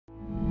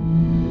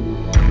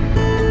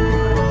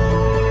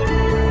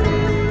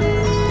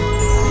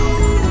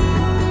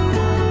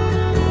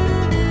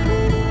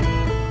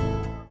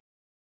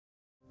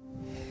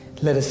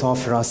Let us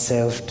offer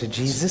ourselves to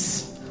Jesus.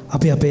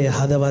 අපි අපේ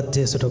හදවත්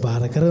ජේසුට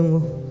බාර කරමු.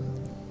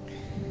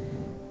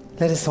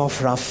 Let us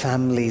offer our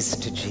families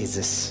to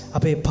Jesus.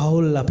 අපේ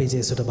පවුල් අපි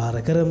ජේසුට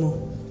බාර කරමු.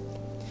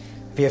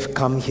 We have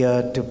come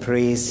here to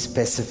pray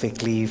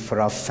specifically for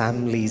our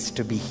families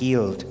to be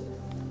healed.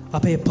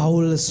 අපේ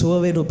පවුල්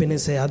සුව වෙනු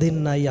පිණිස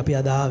යදින්නයි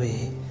අපි අද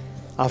ආවේ.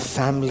 Our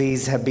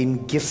families have been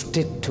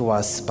gifted to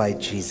us by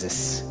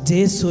Jesus.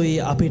 ජේසුයි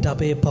අපිට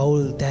අපේ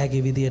පවුල්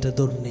තෑගි විදියට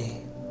දුන්නේ.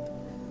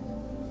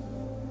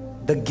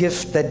 The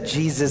gift that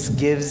Jesus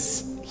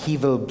gives, he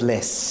will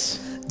bless.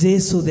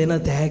 ජේසු දෙන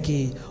තෑගි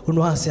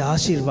උන්වහන්සේ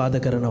ආශිර්වාද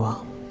කරනවා.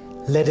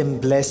 Let him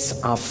bless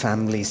our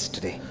families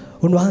today.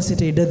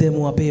 උන්වහන්සේට ඉඩ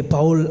දෙමු අපේ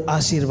පවුල්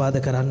ආශිර්වාද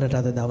කරන්නට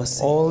අද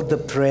දවසේ. All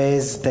the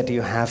prayers that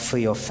you have for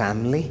your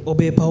family,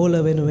 ඔබේ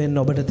පවුල වෙනුවෙන්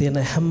ඔබට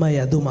තියෙන හැම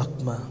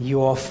යදුමක්ම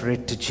you offer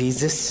it to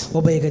Jesus.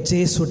 ඔබ ඒක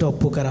ජේසුට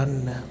ඔප්පු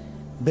කරන්න.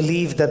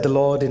 Believe that the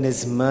Lord in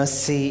his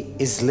mercy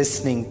is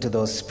listening to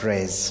those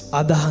prayers.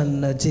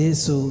 අදහන්න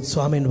ජේසු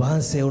ස්වාමීන්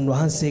වහන්සේ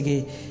උන්වහන්සේගේ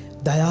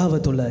දයාව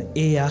තුළ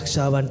ඒ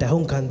ආශාවන්ට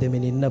අහුම්කන්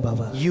දෙමින් ඉන්න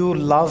බව. You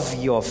love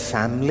your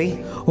family.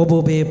 ඔබ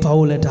ඔබේ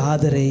පවුලට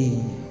ආදරෙයි.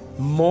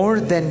 More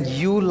than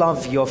you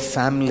love your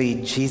family,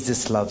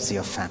 Jesus loves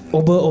your family.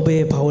 ඔබ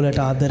ඔබේ පවුලට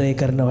ආදරය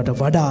කරනවට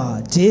වඩා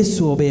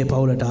ජේසු ඔබේ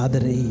පවුලට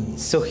ආදරෙයි.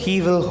 So he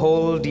will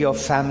hold your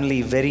family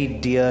very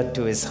dear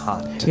to his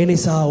heart. ඒ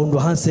නිසා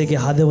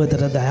උන්වහන්සේගේ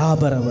හදවතට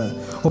දයාබරව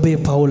ඔබේ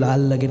පවුල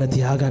අල්ලගෙන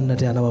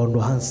තියාගන්නට යනවා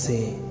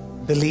උන්වහන්සේ.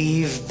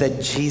 Believe that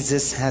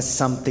Jesus has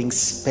something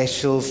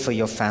special for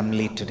your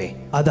family today.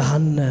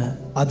 අදහන්න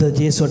අද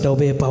ජේසුට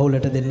ඔබේ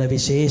පවුලට දෙන්න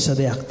විශේෂ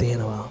දෙයක්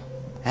තියෙනවා.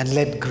 And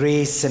let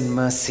grace and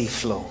mercy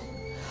flow.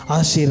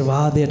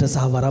 ආශිර්වාදයට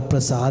සහ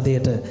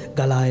වරප්‍රසාදයට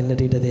ගලා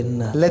එන්නට ඉඩ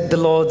දෙන්න. Let the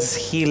Lord's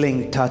healing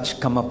touch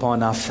come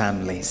upon our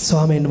families.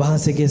 ස්වාමීන්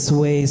වහන්සේගේ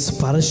සුවේ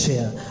ස්පර්ශය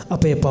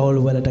අපේ පවුල්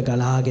වලට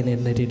ගලාගෙන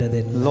එන්නට ඉඩ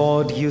දෙන්න.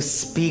 Lord, you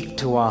speak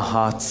to our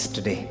hearts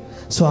today.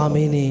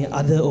 ස්වාමීනි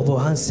අද ඔබ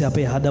වහන්සේ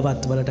අපේ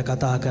හදවත් වලට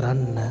කතා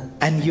කරන්න.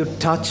 And you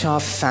touch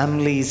our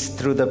families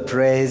through the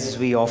prayers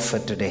we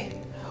offer today.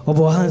 ඔබ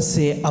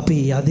වහන්සේ අපි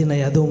යදින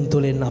යදුම්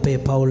තුලින් අපේ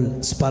පවුල්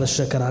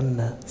ස්පර්ශ කරන්න.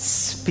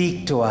 Speak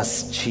to us,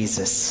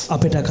 Jesus.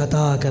 අපිට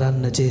කතා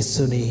කරන්න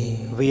ජේසුනි.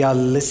 We are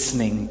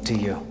listening to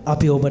you.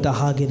 අපි ඔබට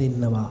අහගෙන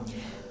ඉන්නවා.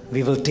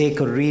 We will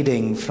take a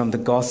reading from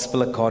the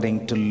Gospel according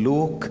to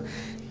Luke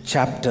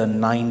chapter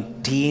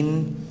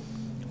 19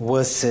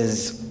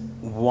 verses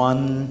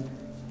 1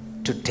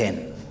 to 10.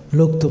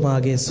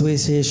 ලුක්තුමාගේ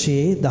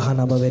සුවිශේෂයේ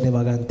 19 වෙනි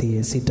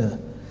වගන්තියේ සිට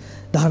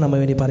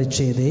 19 වෙනි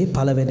පරිච්ඡේදයේ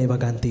පළවෙනි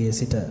වගන්තියේ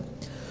සිට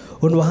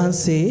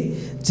උන්වහන්සේ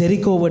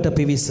ජෙරිකෝවට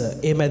පිවිස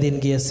ඒ මැදින්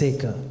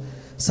ගියසේක.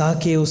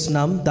 සාකේයුස්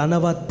නම්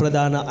ධනවත්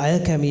ප්‍රධාන අය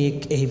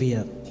කැමියෙක් එහි විය.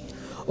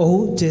 ඔහු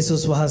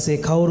ජේසුස් වහන්සේ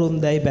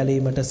කවුරුන් දැයි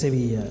බැලීමට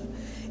සෙවීය.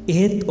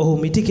 එහෙත් ඔහු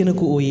මිටි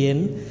කෙනෙකු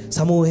වූයෙන්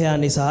සමූහයා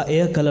නිසා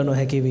එය කළ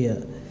නොහැකි විය.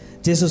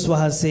 ජේසුස්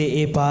වහන්සේ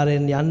ඒ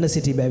පාරෙන් යන්න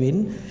සිටි බැවින්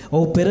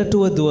ඔහු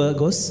පෙරටුව දුව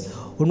ගොස්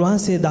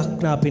උන්වහන්සේ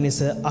දක්නා පිණිස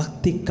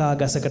අක්තික්කා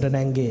ගසකට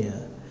නැංගේය.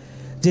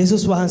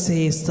 ජේසුස්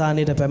වහන්සේ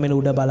ස්ථානයට පැමිණ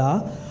උඩ බලා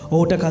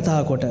ඔහුට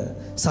කතා කොට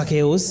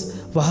සකේයුස්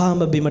වහාම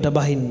බිමට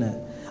බහින්න.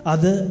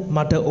 අද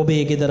මට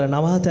ඔබේ ගෙදර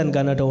නවාතැන්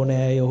ගන්නට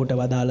ඕනෑයි ඔහුට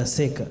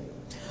වදාළසේක.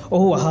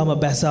 ඔහු වහාම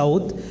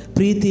බැසවුත්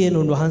ප්‍රීතියෙන්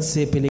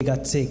උන්වහන්සේ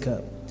පිළිගත්සේක.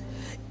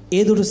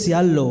 ඒ දුටු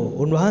සියල්ලෝ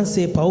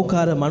උන්වහන්සේ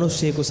පෞකාර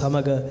මිනිසෙකු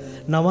සමග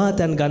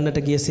නවාතැන් ගන්නට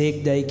ගියසේක්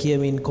දැයි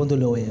කියමින්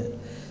කොඳුලෝය.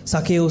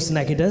 සකේයුස්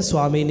නැගිට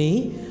ස්වාමීනි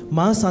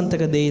මා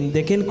සන්තක දෙයින්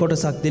දෙකෙන්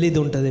කොටසක්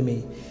දිලිදුන්ට දෙමි.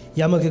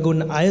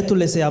 යමකෙකුන් අයතු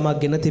ලෙස යමක්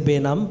ගෙන තිබේ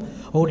නම්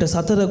ඔහුට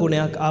 4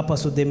 ගුණයක්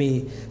ආපසු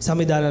දෙමි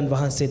සමිදානන්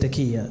වහන්සේට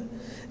කීය.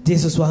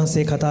 ජේසුස්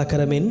වහන්සේ කතා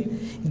කරමින්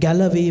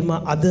ගැලවීම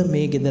අද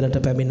මේ ගෙදරට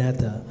පැමිණ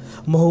ඇත.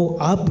 මොහු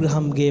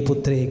ආබ්‍රහම්ගේ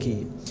පුත්‍රයෙකි.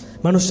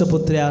 මනුෂ්‍ය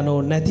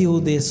පුත්‍රයානෝ නැති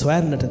වූ දේ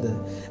සොයන්නටද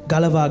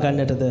ගලවා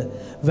ගන්නටද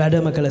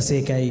වැඩම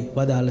කළසේකයි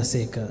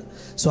වදාළසේක.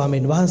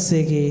 ස්වාමීන්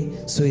වහන්සේගේ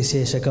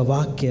සුවිශේෂක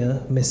වාක්‍ය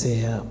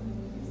මෙසේය.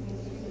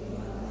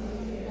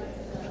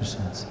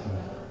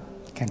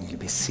 Can you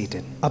be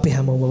seated? අපි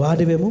හැමෝම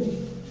වාඩි වෙමු.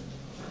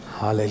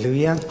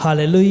 Hallelujah.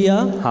 Hallelujah.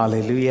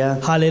 Hallelujah.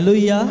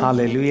 Hallelujah.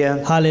 Hallelujah.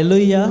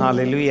 Hallelujah.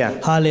 Hallelujah.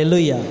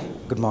 Hallelujah.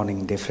 Good morning,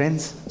 dear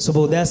friends. සුබ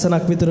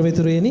උදෑසනක්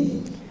මිතුරුනි.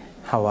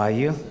 How are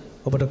you?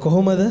 ඔබට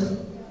කොහොමද?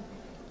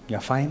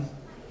 You're fine?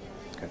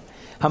 Good.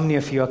 How many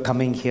of you are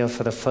coming here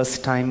for the first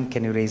time?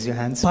 Can you raise your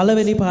hands?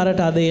 පළවෙනි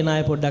පාරට අද එන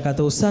අය පොඩ්ඩක්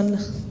අත උස්සන්න.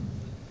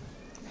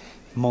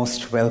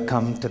 Most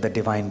welcome to the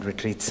Divine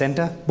Retreat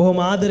Center. බොහොම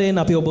ආදරයෙන්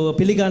අපි ඔබව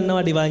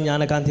පිළිගන්නවා divine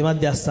ඥානකාන්ති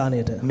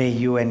මධ්‍යස්ථානයට. May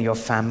you and your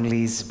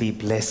families be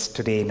blessed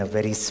today in a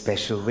very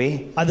special way.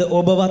 අද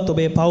ඔබවත්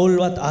ඔබේ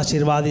පවුල්වත්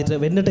ආශිර්වාදිත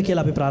වෙන්නට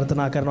කියලා අපි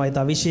ප්‍රාර්ථනා කරනවා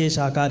ඊට විශේෂ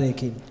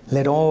ආකාරයකින්.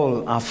 Let all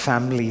our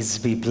families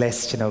be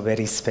blessed in a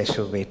very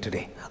special way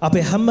today.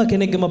 අපේ හැම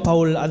කෙනෙක්ගේම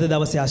පවුල් අද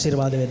දවසේ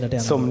ආශිර්වාද වෙන්නට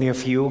යනවා. So many of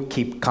you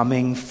keep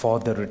coming for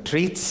the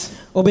retreats.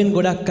 ඔබෙන්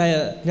ගොඩක් අය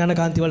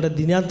ඥානකාන්ති වලට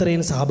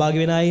දිනයන්තරයෙන්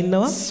සහභාගී වෙන අය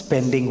ඉන්නවා.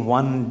 Spending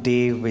one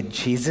day with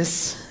Jesus.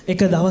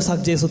 එක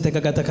දවසක් ජේසුත් එක්ක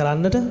ගත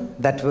කරන්නට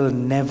that will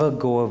never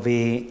go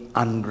away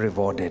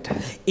unrewarded.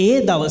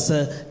 ඒ දවස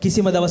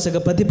කිසිම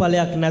දවසක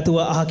ප්‍රතිඵලයක් නැතුව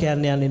අහක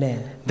යන්න යන්නේ නැහැ.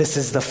 This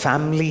is the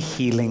family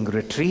healing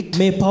retreat.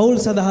 මේ පෞල්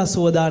සදහා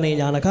සුවදානේ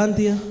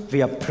ඥානකාන්තිය.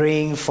 We are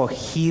praying for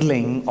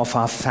healing of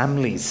our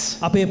families.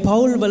 අපේ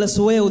පෞල් වල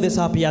සුවය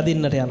උදෙසා අපි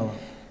යදින්නට යනවා.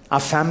 Our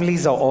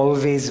families are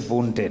always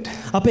wounded.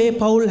 අපේ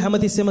පෞල්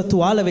හැමතිස්සෙම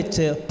තුවාල වෙච්ච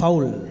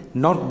පෞල්.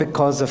 Not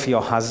because of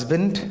your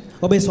husband.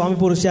 ඔබේ ස්වාමි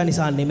පුරුෂයා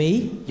නිසා නෙමෙයි.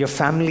 Your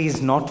family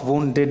is not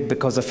wounded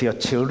because of your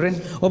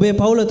children. ඔබේ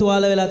පෞල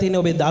තුවාල වෙලා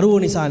තියෙන්නේ ඔබේ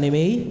දරුවෝ නිසා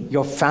නෙමෙයි.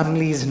 Your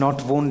family is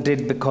not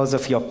wounded because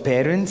of your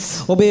parents.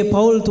 ඔබේ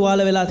පෞල්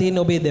තුවාල වෙලා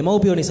තියෙන්නේ ඔබේ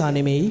දෙමව්පියෝ නිසා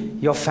නෙමෙයි.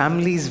 Your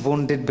family is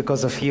wounded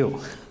because of you.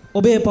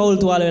 ඔබේ පෞල්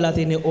තුවාල වෙලා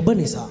තියෙන්නේ ඔබ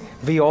නිසා.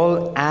 We all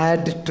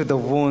add to the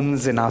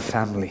wounds in our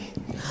family.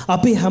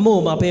 අපි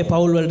හැමෝම අපේ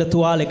පෞල් වලට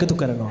තුවාල එකතු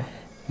කරනවා.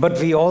 But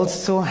we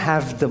also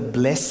have the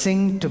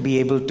blessing to be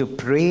able to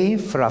pray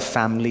for our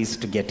families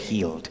to get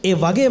healed. ඒ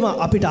වගේම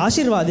අපිට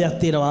ආශිර්වාදයක්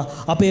තියෙනවා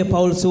අපේ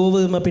පෞල්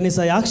සුවවීම පිණිස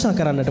යාක්ෂා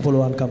කරන්නට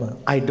පුළුවන්කම.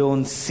 I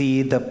don't see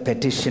the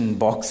petition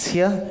box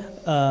here.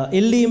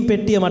 එල්ලීම්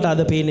පෙට්ටිය මට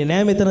අද පේන්නේ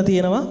නැහැ මෙතන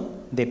තියෙනවා.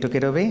 They took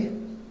it away?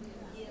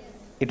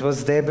 It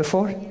was there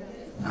before?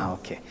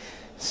 Okay.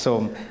 So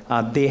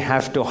they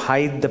have to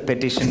hide the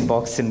petition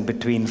box in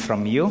between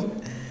from you.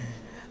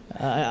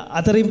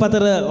 අතරින්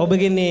පතර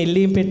ඔබගෙන්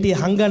එල්ලීම් පෙට්ටිය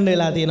හංගන්න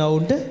වෙලා තියෙනවා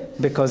උන්ට.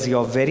 Because you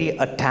are very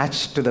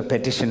attached to the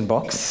petition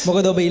box.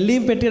 මොකද ඔබ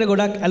එල්ලීම් පෙට්ටියට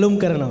ගොඩක් ඇලුම්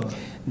කරනවා.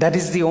 That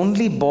is the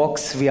only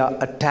box we are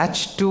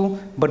attached to,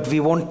 but we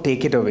won't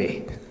take it away.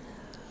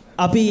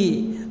 අපි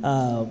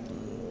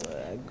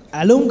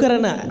ඇලුම්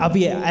කරන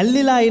අපි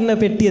ඇල්ලිලා ඉන්න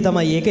පෙට්ටිය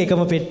තමයි ඒක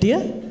එකම පෙට්ටිය.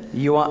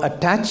 You are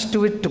attached to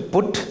it to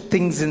put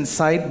things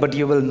inside, but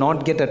you will not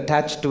get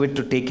attached to it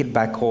to take it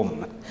back home.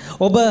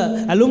 ඔබ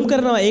ඇලුම්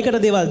කරනවා ඒකට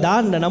දේවල්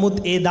දාන්න. නමුත්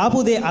ඒ දාපු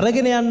දේ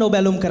අරගෙන යන්න ඔබ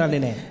ඇලුම්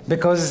කරන්නේ නැහැ.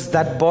 Because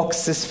that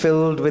box is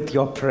filled with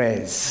your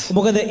prayers.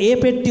 මොකද ඒ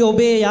පෙට්ටිය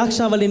ඔබේ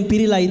යාක්ෂා වලින්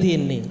පිරීලායි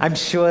තියෙන්නේ. I'm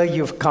sure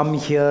you've come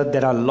here.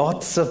 There are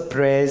lots of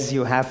prayers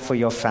you have for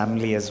your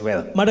family as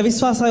well. මට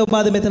විශ්වාසයි ඔබ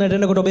අද මෙතනට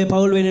එනකොට ඔබේ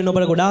පවුල් වෙනින්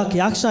ඔබට ගොඩාක්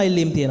යාක්ෂා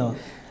ඉල්ලීම් තියෙනවා.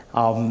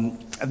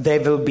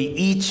 There will be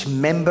each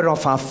member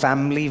of our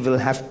family will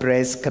have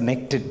prayers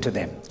connected to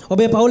them.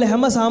 ඔබේ පවුලේ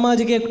හැම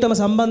සමාජිකයෙකුටම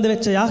සම්බන්ධ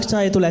වෙච්ච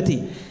යාක්ෂා ඒ තුල ඇති.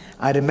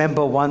 I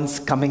remember once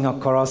coming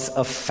across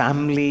a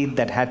family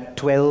that had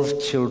 12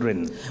 children.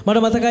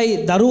 මට මතකයි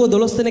දරුවෝ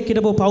 12 දෙනෙක්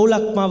හිටපු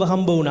පවුලක් මාව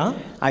හම්බ වුණා.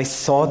 I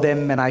saw them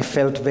and I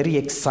felt very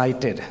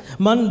excited.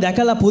 මන්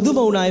දැකලා පුදුම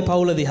වුණා ඒ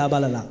පවුල දිහා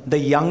බලලා.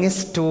 The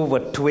youngest two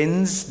were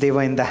twins. They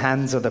were in the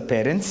hands of the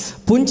parents.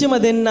 පුංචිම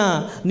දෙන්නා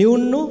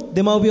නියුන්නු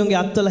දෙමව්පියන්ගේ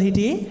අත්වල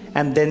හිටියේ.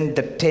 And then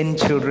the 10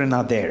 children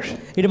are there.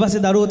 ඊට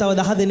පස්සේ දරුවෝ තව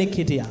 10 දෙනෙක්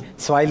හිටියා.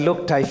 So I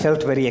looked, I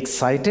felt very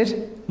excited.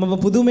 මම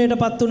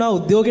පුදුමයටපත් වුණා,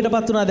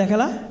 උද්‍යෝගයටපත් වුණා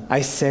දැකලා.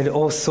 I said,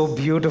 "Oh, so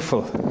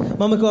beautiful."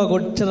 මම කිව්වා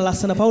කොච්චර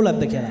ලස්සන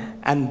පවුලක්ද කියලා.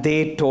 And they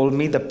told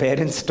me, the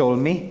parents told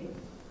me,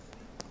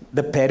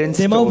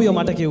 දෙමව්පියෝ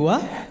මට කිව්වා,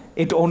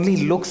 "It only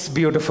looks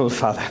beautiful,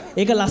 Father.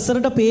 ඒක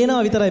ලස්සනට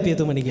පේනවා විතරයි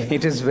පියතුමනි කියලා.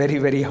 It is very,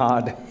 very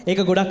hard. ඒක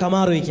ගොඩක්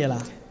අමාරුයි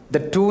කියලා. The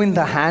two in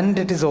the hand,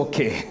 it is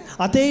okay.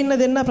 අතේ ඉන්න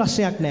දෙන්න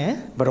ප්‍රශ්නයක් නැහැ.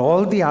 But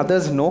all the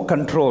others, no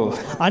control.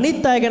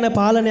 අනිත් අය ගැන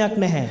පාලනයක්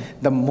නැහැ.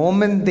 The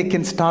moment they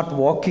can start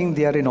walking,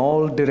 they are in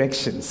all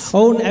directions.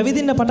 ඔවුන්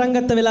ඇවිදින්න පටන්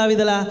ගත්ත වෙලාව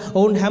ඉඳලා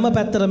ඔවුන් හැම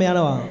පැත්තටම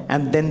යනවා.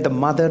 And then the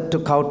mother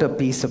took out a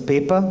piece of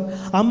paper,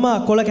 අම්මා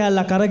කොළ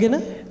කෑල්ලක් අරගෙන,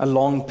 a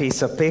long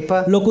piece of paper,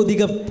 ලොකු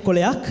දිග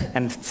කොළයක්,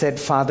 and said,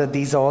 "Father,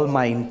 these are all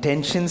my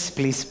intentions.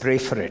 Please pray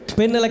for it."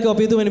 පෙන්නලා කිව්වා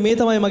පියතුමනි මේ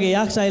තමයි මගේ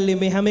යාක්ෂා ඉල්ලීම,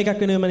 මේ හැම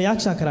එකක් වෙනුවෙන් මම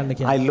යාක්ෂා කරන්න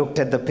කියලා. I looked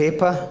at the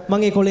paper.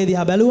 මම ඒ කොළේ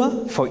දිහා බැලුවා.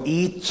 For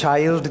each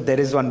child,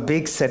 there is one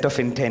big set of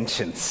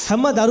intentions.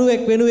 හැම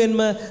දරුවෙක්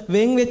වෙනුවෙන්ම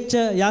වෙන් වෙච්ච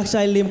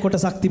යාක්ෂා ඉල්ලීම්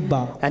කොටසක්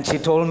තිබ්බා. And she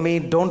told me,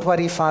 "Don't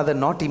worry, Father,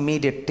 not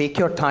immediate. Take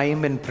your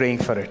time in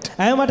praying for it."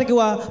 ඇය මට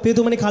කිව්වා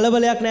පියතුමනි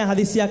කලබලයක් නැහැ,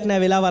 හදිස්සියක්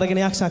නැහැ, වෙලාව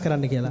අරගෙන යාක්ෂා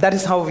කරන්න කියලා. That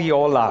is how we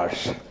all are.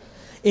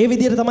 ඒ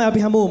විදිහට තමයි අපි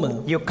හැමෝම.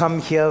 You come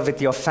here with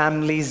your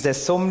families.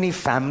 There's so many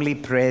family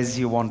prayers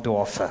you want to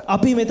offer.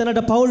 අපි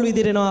මෙතනට පවුල්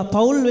විදිහට එනවා.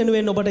 පවුල්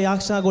වෙනුවෙන් ඔබට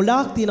යාක්ෂා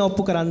ගොඩාක් තියෙනවා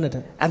ඔප්පු කරන්නට.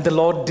 And the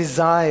Lord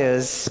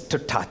desires to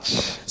touch.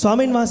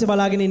 ස්වාමීන් වහන්සේ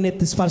බලාගෙන ඉන්නේ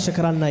ස්පර්ශ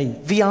කරන්නයි.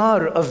 We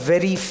are a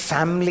very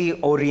family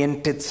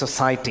oriented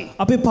society.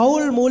 අපි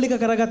පවුල් මූලික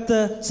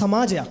කරගත්ත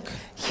සමාජයක්.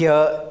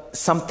 Here,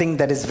 something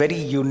that is very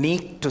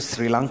unique to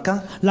Sri Lanka,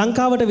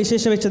 ලංකාවට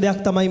විශේෂ වෙච්ච දෙයක්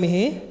තමයි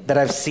මෙහි that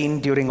I've seen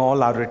during all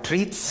our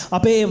retreats.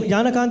 අපේ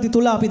ඥානකාන්ති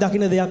තුල අපි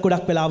දකින දෙයක්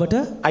ගොඩක් වෙලාවට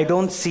I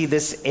don't see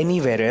this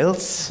anywhere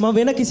else. මම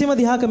වෙන කිසිම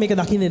දිහාක මේක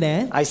දකින්නේ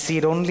නැහැ. I see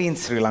it only in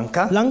Sri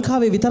Lanka.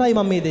 ලංකාවේ විතරයි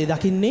මම මේ දේ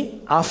දකින්නේ.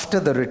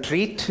 After the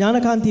retreat,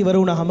 ඥානකාන්ති ඉවර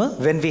වුණාම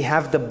when we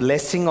have the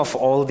blessing of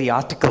all the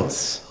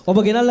articles, ඔබ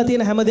ගෙනල්ලා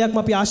තියෙන හැම දෙයක්ම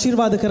අපි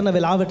ආශිර්වාද කරන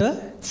වෙලාවට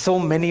so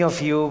many of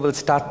you will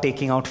start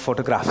taking out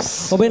photographs.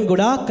 ඔබෙන්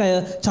ගොඩාක් අය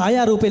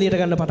ඡායාරූප එළියට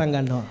ගන්න පටන්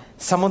ගන්නවා.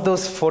 Some of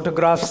those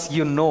photographs,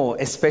 you know,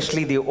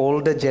 especially the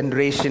older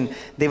generation,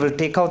 they will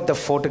take out the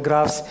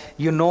photographs.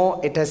 You know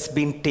it has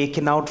been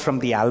taken out from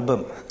the album.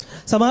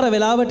 සමහර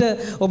වෙලාවට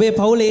ඔබේ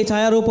පවුලේ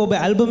ඡායාරූප ඔබ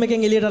ඇල්බම්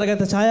එකෙන් එළියට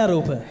අරගත්ත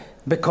ඡායාරූප.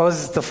 Because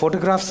the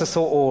photographs are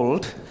so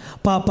old,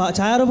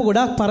 ඡායාරූප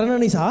ගොඩාක් පරණ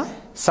නිසා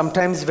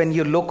Sometimes when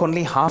you look,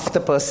 only half the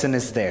person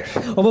is there.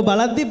 ඔබ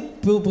බලද්දි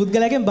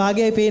පුද්ගලයාගෙන්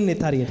භාගයයි පේන්නේ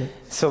හරියට.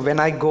 So when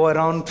I go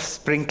around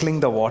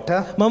sprinkling the water,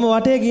 මම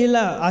වටේ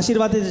ගිහිල්ලා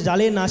ආශිර්වාදයේ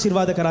ජලයෙන්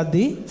ආශිර්වාද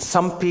කරද්දී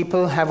some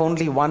people have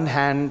only one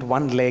hand,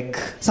 one leg.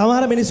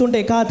 සමහර මිනිසුන්ට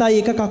එක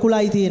අතයි එක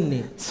කකුලයි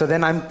තියෙන්නේ. So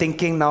then I'm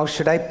thinking, now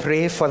should I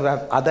pray for the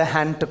other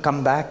hand to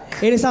come back?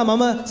 ඒ නිසා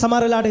මම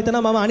සමහර වෙලාවට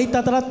හිතනවා මම අනිත්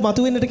අතටත්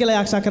මතුවෙන්නට කියලා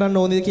ආශා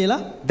කරන්න ඕනේද කියලා.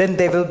 Then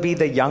there will be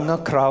the younger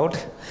crowd.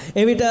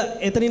 එවිට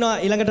එතනිනවා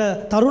ඊළඟට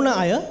තරුණ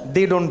අය.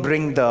 They don't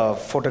bring the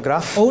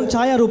photograph. ඔවුන්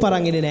ඡායාරූප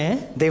අරන් එන්නේ නැහැ.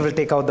 They will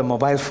take out the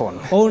mobile phone.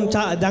 ඔවුන්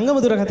ජංගම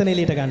දුරකථන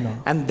එළියට ගන්නවා.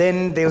 And then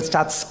they'll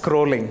start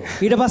scrolling.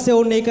 ඊට පස්සේ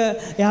ඔවුන් ඒක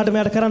එහාට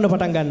මෙහාට කරන්න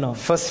පටන් ගන්නවා.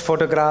 First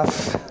photograph.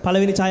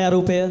 පළවෙනි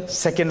ඡායාරූපය.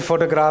 Second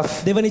photograph.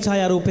 දෙවෙනි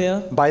ඡායාරූපය.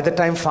 By the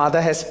time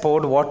father has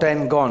poured water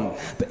and gone.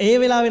 ඒ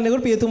වෙලාව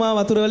වෙනකොට පියතුමා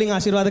වතුර වලින්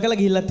ආශිර්වාද කරලා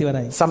ගිහිල්ලත්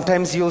ඉවරයි.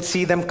 Sometimes you'll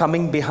see them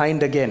coming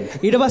behind again.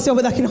 ඊට පස්සේ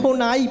ඔබ දකින්න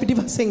ඕන ආයි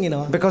පිටිපස්සෙන්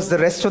එනවා. Because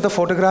the rest of the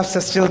photographs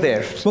are still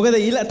there. මොකද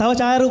තව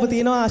ඡායාරූප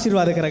තියෙනවා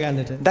ආශිර්වාද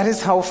කරගන්නට. That is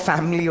how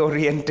family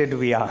oriented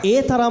we are.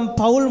 ඒ තරම්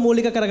පෞල්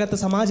මූලික කරගත්ත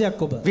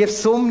සමාජයක් ඔබ. We have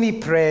so many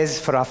prayers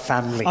for our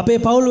family. අපේ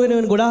පෞල්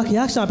වෙනුවෙන් ගොඩාක්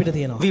යාඥා අපිට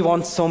තියෙනවා. We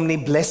want so many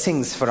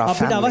blessings for our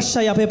අපිට family.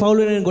 අවශ්‍යයි අපේ පෞල්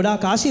වෙනුවෙන්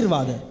ගොඩාක්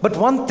ආශිර්වාද. But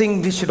one thing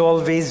we should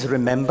always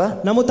remember,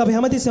 නමුත් අපි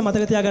හැමතිස්සෙම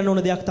මතක තියාගන්න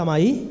ඕන දෙයක්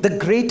තමයි the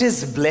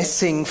greatest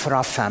blessing for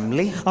our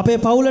family අපේ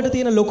පෞලට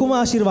තියෙන ලොකුම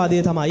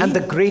ආශිර්වාදය තමයි and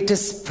the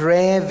greatest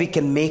prayer we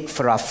can make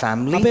for our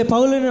family අපේ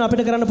පෞල් වෙනුවෙන්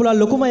අපිට කරන්න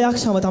පුළුවන් ලොකුම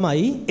යාඥාව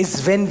තමයි is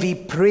when we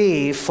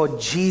pray for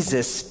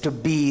Jesus to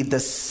be the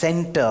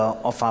center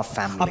of our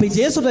family. අපි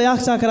ජේසුට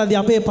යාඥා කරද්දී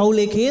අපේ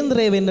පෞලේ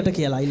කේන්ද්‍රය වෙන්නට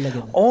කියලා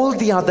ඉල්ලගෙන. All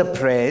the other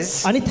prayers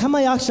අනිත් හැම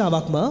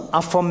යාඥාවක්ම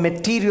are for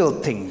material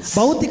things.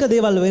 භෞතික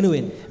දේවල්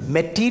වෙනුවෙන්.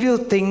 Material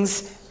things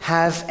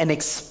have an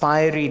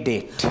expiry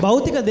date.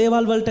 භෞතික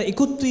දේවල් වලට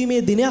ඉක්ුත් වීමේ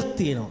දිනයක්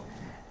තියෙනවා.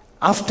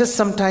 After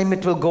some time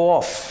it will go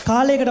off.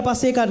 කාලයකට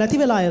පස්සේ ඒක නැති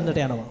වෙලා යන්නට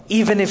යනවා.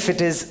 Even if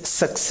it is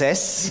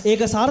success,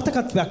 ඒක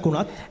සාර්ථකත්වයක්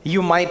වුණත්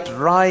you might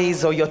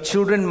rise or your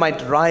children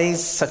might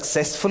rise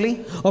successfully.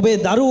 ඔබේ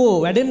දරුවෝ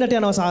වැඩෙන්නට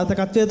යනවා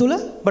සාර්ථකත්වය තුල.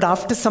 But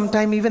after some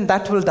time even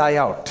that will die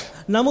out.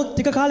 නමුත්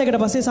ටික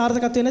කාලයකට පස්සේ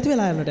සාර්ථකත්වය නැති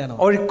වෙලා යන්නට යනවා.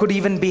 Or it could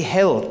even be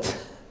health.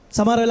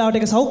 සමහර වෙලාවට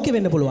ඒක සෞඛ්‍ය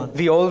වෙන්න පුළුවන්.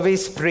 We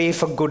always pray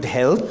for good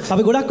health.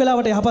 අපි ගොඩක්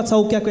වෙලාවට යහපත්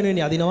සෞඛ්‍යයක් වෙනුවෙන්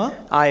යදිනවා.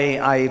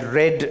 I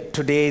read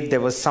today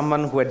there was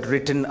someone who had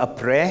written a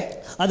prayer.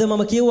 අද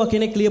මම කියුවා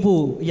කෙනෙක් ලියපු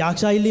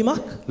යාඥා ඉල්ලීමක්.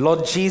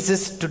 Lord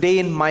Jesus, today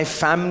in my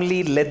family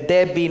let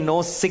there be no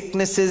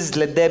sicknesses,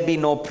 let there be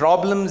no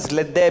problems,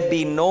 let there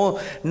be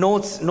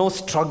no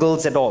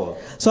struggles at all.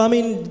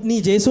 ස්වාමීනි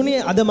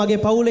ජේසුනේ අද මගේ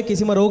පවුලේ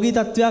කිසිම රෝගී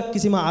තත්ත්වයක්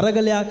කිසිම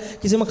අරගලයක්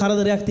කිසිම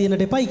කරදරයක්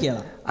තියෙන්නට එපයි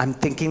කියලා. I'm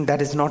thinking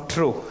that is not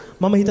true.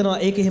 මම හිතනවා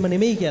ඒක එහෙම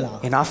නෙමෙයි කියලා.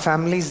 In our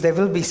families there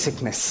will be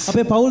sickness.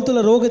 අපේ පවුල් තුල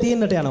රෝග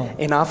තියෙන්නට යනවා.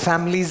 In our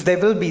families there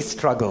will be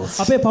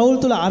struggles. අපේ පවුල්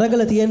තුල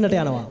අරගල තියෙන්නට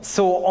යනවා.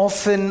 So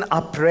often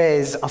our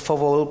prayers are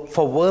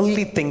for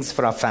worldly things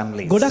for our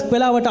families. ගොඩක්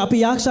වෙලාවට අපි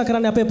යාඥා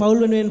කරන්නේ අපේ පවුල්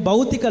වෙනුවෙන්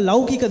භෞතික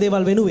ලෞකික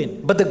දේවල් වෙනුවෙන්.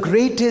 But the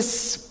greatest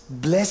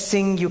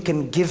blessing you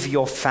can give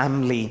your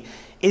family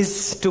is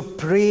to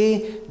pray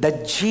that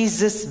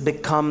Jesus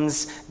becomes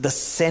the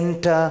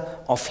center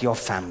of your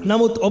family.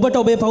 නමුත් ඔබට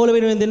ඔබේ පවුල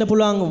වෙනුවෙන් දෙන්න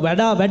පුළුවන්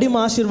වැඩිම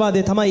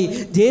ආශිර්වාදය තමයි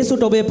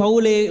ජේසුට ඔබේ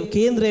පවුලේ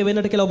කේන්ද්‍රය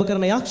වෙන්නට කියලා ඔබ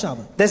කරන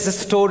යාඥාව.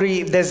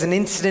 There's an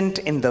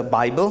incident in the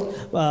Bible.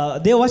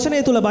 දේව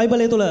වචනය තුල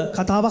බයිබලයේ තුල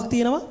කතාවක්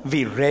තියෙනවා.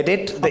 We read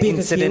it, the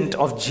incident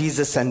of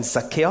Jesus and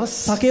Zacchaeus.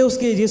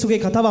 සකේවුස්ගේ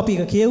ජේසුගේ කතාව අපි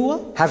එක කියුවා.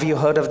 Have you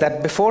heard of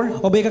that before?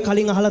 ඔබ ඒක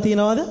කලින් අහලා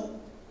තියෙනවද?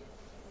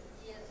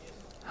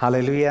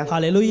 Hallelujah.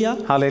 Hallelujah.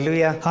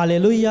 Hallelujah.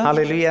 Hallelujah.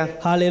 Hallelujah.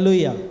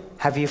 Hallelujah.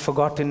 Have you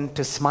forgotten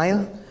to smile?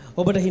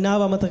 ඔබට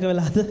හිනාව අමතක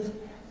වෙලාද?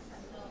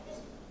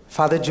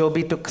 Father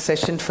Joby took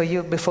session for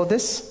you before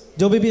this.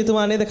 ජෝබි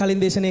පියතුමා නේද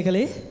කලින් දේශනය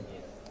කළේ?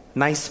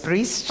 Nice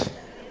priest.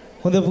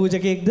 හොඳ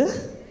පූජකයෙක්ද?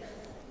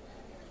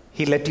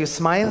 He let you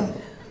smile?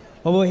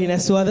 ඔබ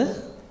හිනැස්සුවද?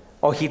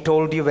 Or he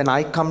told you when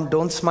I come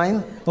don't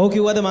smile? ඔව්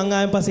කිව්වද මං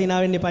ආවෙන් පස්සේ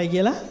hina වෙන්න එපයි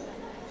කියලා?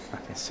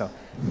 Okay, so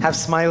have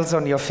smiles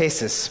on your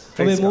faces.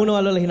 ඔබේ මූණ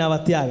වල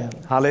හිනාවක් තියාගන්න.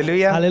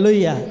 Hallelujah.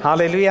 Hallelujah.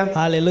 Hallelujah.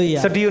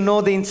 Hallelujah. So do you know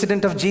the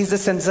incident of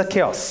Jesus and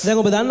Zacchaeus?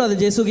 දැන් ඔබ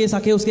දන්නවද ජේසුගේ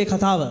සකේවුස්ගේ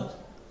කතාව?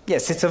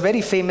 Yes, it's a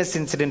very famous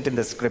incident in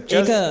the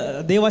scriptures.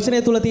 ඒක දේව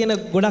වචනය තුල තියෙන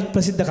ගොඩක්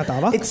ප්‍රසිද්ධ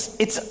කතාවක්.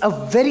 It's a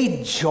very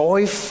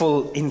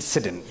joyful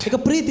incident.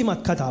 ඒක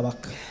ප්‍රීතිමත්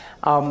කතාවක්.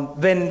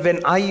 When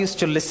I used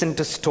to listen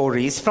to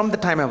stories from the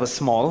time I was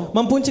small,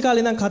 මම පුංචි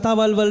කාලේ ඉඳන්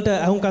කතාවල් වලට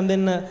අහුම්කම්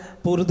දෙන්න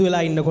පුරුදු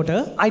වෙලා ඉන්නකොට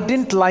I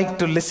didn't like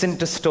to listen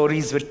to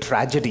stories with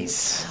tragedies.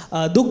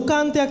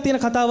 දුක්ඛාන්තයක් තියෙන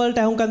කතාවලට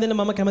අහුම්කම් දෙන්න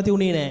මම කැමති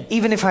වුණේ නැහැ.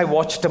 Even if I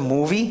watched a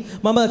movie,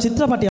 මම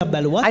චිත්‍රපටයක්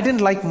බැලුවා. I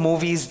didn't like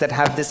movies that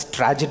have this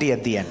tragedy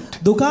at the end.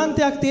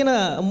 දුක්ඛාන්තයක් තියෙන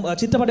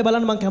චිත්‍රපටය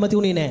බලන්න මම කැමති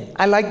වුණේ නැහැ.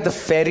 I like the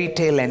fairy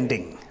tale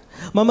ending.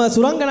 මම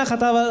සුරංගනා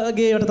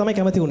කතාවගේට තමයි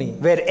කැමති වුණේ.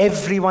 where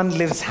everyone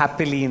lives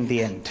happily in the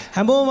end.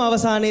 හැමෝම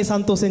අවසානයේ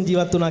සන්තෝෂෙන්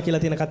ජීවත් වුණා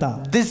කියලා තියෙන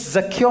කතාව. This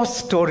Zacchaeus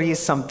story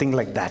is something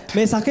like that.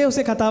 මේ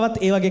සකේවුස්ගේ කතාවත්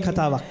ඒ වගේ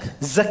කතාවක්.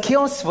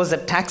 Zacchaeus was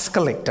a tax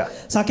collector.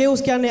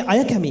 සකේවුස් කියන්නේ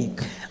අය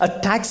කැමියෙක්. A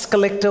tax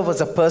collector was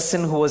a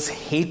person who was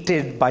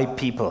hated by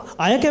people.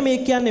 අය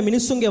කැමියෙක් කියන්නේ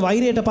මිනිස්සුන්ගේ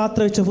වෛරයට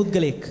පාත්‍ර වෙච්ච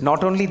පුද්ගලෙක්.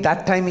 Not only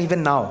that time,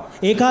 even now.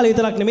 ඒ කාලේ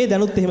විතරක් නෙමෙයි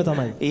දැනුත් එහෙම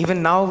තමයි. Even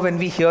now when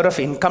we hear of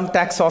income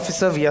tax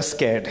officer, we are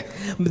scared.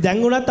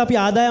 දැන් උනත් අපි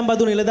ආදායම්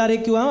බදු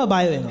නිලධාරියෙක් කිව්වම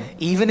බය වෙනවා.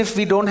 Even if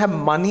we don't have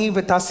money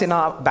with us in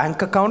our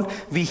bank account,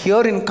 we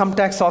hear income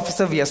tax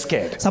officer, we are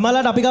scared.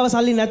 සමහරවිට අපි ගාව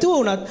සල්ලි නැතුව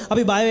උනත්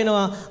අපි බය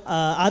වෙනවා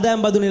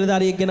ආදායම් බදු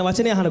නිලධාරියෙක් ගැන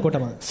වචනේ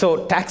අහනකොටම. So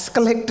tax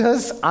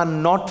collectors are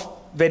not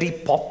very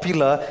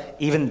popular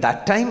even that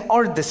time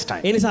or this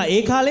time. ඒ නිසා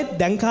ඒ කාලෙත්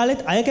දැන් කාලෙත්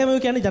අය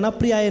කැමියෝ කියන්නේ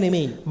ජනප්‍රිය අය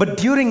නෙමෙයි. But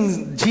during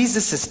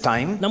Jesus'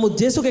 time, නමුත්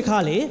ජේසුගේ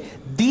කාලේ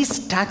these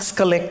tax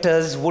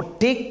collectors would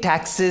take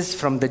taxes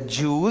from the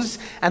Jews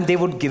and they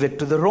would give it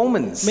to the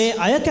Romans. මේ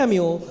අය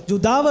කැමියෝ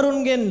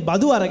යුදාවරුන්ගෙන්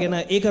බදු අරගෙන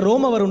ඒක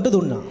රෝමවරුන්ට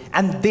දුන්නා.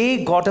 And they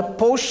got a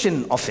portion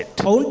of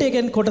it. ඔවුන්ට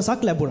ඒකෙන්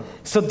කොටසක් ලැබුණා.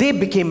 So they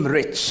became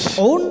rich.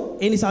 ඔවුන්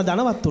ඒ නිසා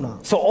ධනවත් වුණා.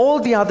 So all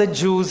the other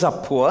Jews are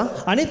poor.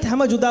 අනිත්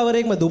හැම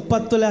යුදාවරයෙක්ම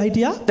දුප්පත් වෙලා හිටියා.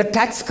 The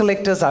tax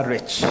collectors are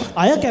rich.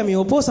 අය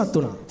කැමියෝ පොසත්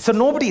වුණා. So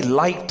nobody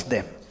liked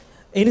them.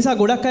 ඒ නිසා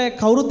ගොඩක් අය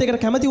කවුරුත් ඒකට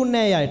කැමති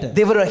වුණේ නැහැ අයට.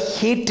 They were a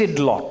hated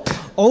lot.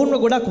 ඔවුන්ව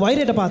ගොඩක්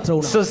වෛරයට පාත්‍ර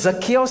වුණා. So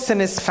Zacchaeus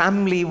and his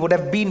family would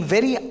have been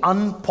very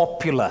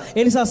unpopular.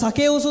 ඒ නිසා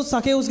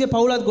සකේවුස්ගේ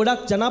පවුලත්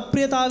ගොඩක්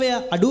ජනප්‍රියතාවය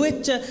අඩු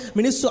වෙච්ච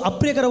මිනිස්සු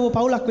අප්‍රිය කරව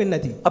පවුලක් වෙන්න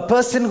ඇති. A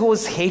person who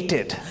was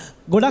hated.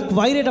 ගොඩක්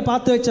වෛරයට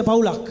පාත්‍ර වෙච්ච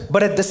පවුලක්.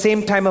 But at the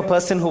same time a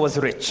person who was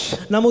rich.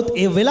 නමුත්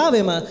ඒ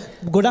වෙලාවෙම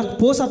ගොඩක්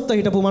පොසත්ව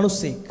හිටපු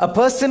මිනිස්සෙක්. A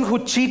person who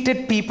cheated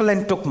people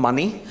and took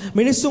money.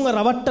 මිනිස්සුන්ව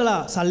රවට්ටලා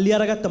සල්ලි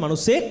අරගත්ත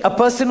මිනිස්සෙක්. A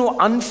person who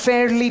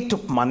unfairly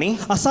took money.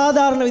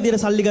 අසාධාරණ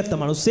විදිහට සල්ලි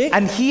ගත්ත මිනිස්සෙක්.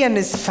 And he and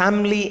his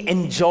family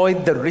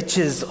enjoyed the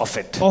riches of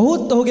it.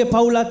 ඔහුත් ඔහුගේ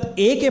පවුලත්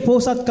ඒකේ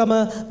පොසත්කම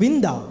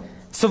වින්දා.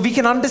 So we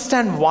can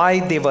understand why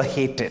they were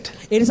hated.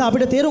 ඒ නිසා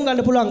අපිට තේරුම්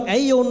ගන්න පුළුවන්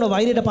ඇයි ඔවුන්ව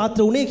වෛරයට පාත්‍ර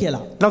වුණේ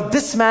කියලා. Now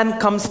this man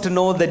comes to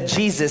know that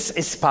Jesus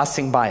is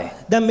passing by.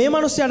 දැන් මේ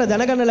මිනිස්යාට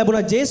දැනගන්න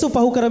ලැබුණා ජේසු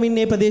පහු කරමින්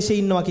මේ ප්‍රදේශයේ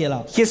ඉන්නවා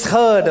කියලා. He has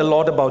heard a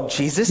lot about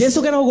Jesus.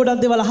 ජේසු ගැන ඔහු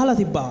ගොඩක් දේවල් අහලා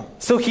තිබ්බා.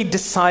 So he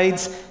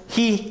decides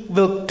he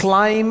will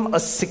climb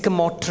a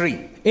sycamore tree.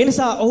 ඒ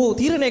නිසා ඔහු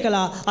තීරණය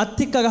කළා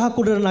අත්තික්ක ගහක්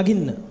උඩට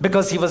නගින්න.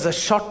 Because he was a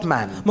short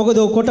man. මොකද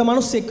ඔහු කොට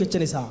මිනිස්සෙක්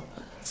වෙච්ච නිසා.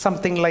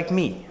 Something like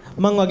me.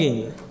 මං වගේ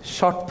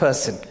Short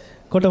person.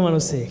 කොට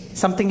මිනිස්සෙක්.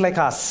 Something like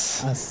us.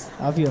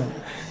 අපි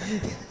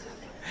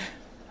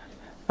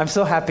I'm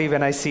so happy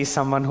when I see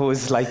someone who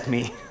is like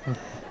me.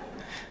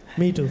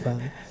 Me too, fam.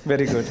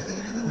 Very good.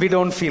 We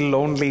don't feel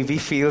lonely. We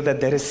feel that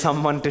there is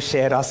someone to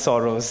share our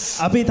sorrows.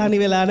 අපි තනි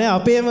වෙලා නැහැ.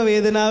 අපේම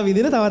වේදනාව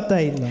විඳින තවත්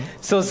අය ඉන්නවා.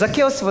 So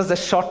Zacchaeus was a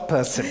short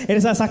person. ඒ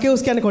නිසා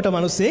සකේවුස් කියන්නේ කොට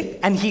මිනිස්සෙක්.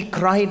 And he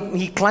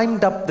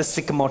climbed up the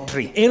sycamore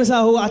tree. ඒ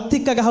නිසා ඔහු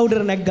අත්තික්ක ගහ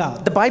උඩට නැග්ගා.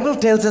 The Bible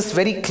tells us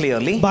very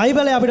clearly.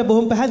 බයිබලයේ අපිට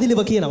බොහොම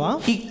පැහැදිලිව කියනවා.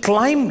 He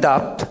climbed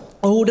up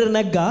ඔහු උඩට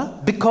නැග්ගා.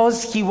 because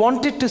he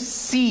wanted to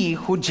see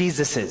who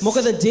Jesus is.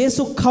 මොකද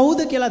ජේසු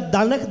කවුද කියලා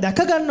දැක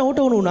ගන්න උට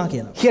වුණා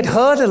කියලා. He had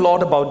heard a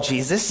lot about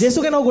Jesus.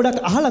 ජේසු ගැන ඔහු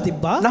ගොඩක් අහලා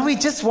තිබ්බා. Now he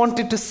just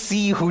wanted to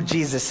see who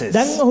Jesus is.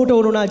 දැන් ඔහුට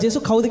වුණා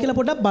ජේසු කවුද කියලා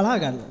පොඩ්ඩක් බලා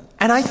ගන්න.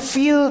 And I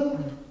feel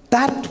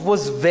that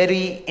was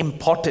very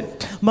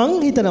important. මං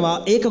හිතනවා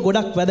ඒක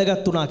ගොඩක්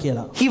වැදගත් වුණා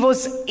කියලා. He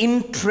was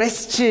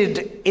interested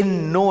in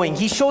knowing.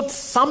 He showed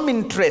some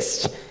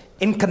interest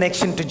in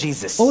connection to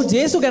Jesus. ඔහු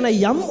ජේසු ගැන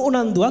යම්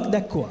උනන්දුවක්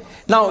දැක්කුවා.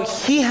 Now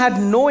he had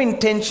no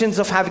intentions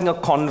of having a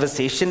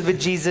conversation with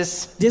Jesus.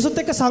 ජේසුත්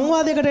එක්ක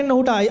සංවාදයකට එන්න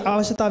ඔහුට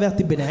අවශ්‍යතාවයක්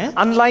තිබෙන්නේ නැහැ.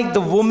 Unlike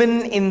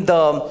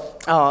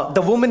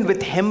the woman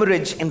with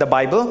hemorrhage in the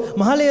Bible,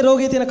 මහලේ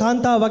රෝගී තියෙන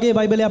කාන්තාව වගේ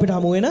බයිබලයේ අපිට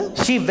හමු වෙන.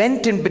 she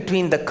went in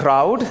between the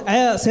crowd.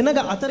 ඇය සෙනග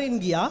අතරින්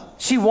ගියා.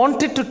 She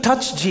wanted to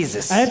touch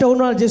Jesus ඇයට ඕන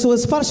වුණා ජේසුව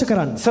ස්පර්ශ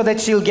කරන්න. so that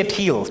she'll get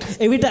healed.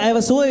 එවිට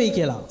ඇයව සුව වෙයි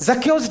කියලා.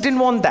 Zacchaeus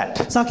didn't want that.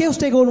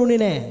 සකේවුස්ට ඒක ඕනුනේ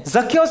නැහැ.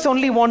 Zacchaeus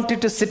only wanted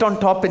to sit on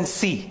top and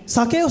see.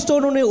 සකේවුස්ට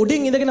ඕනුනේ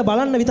උඩින් ඉඳගෙන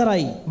බලන්න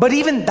විතරයි. But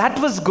even that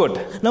was good.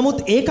 නමුත්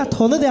ඒකත්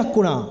හොඳ දෙයක්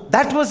වුණා.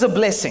 That was a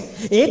blessing.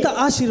 ඒක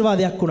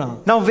ආශිර්වාදයක් වුණා.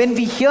 Now when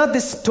we hear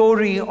this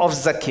story of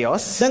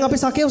Zacchaeus, දැන් අපි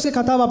සකේවුස්ගේ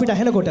කතාව අපිට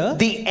අහනකොට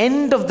the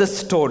end of the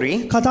story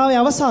කතාවේ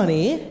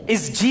අවසානයේ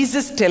is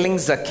Jesus telling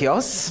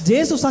Zacchaeus,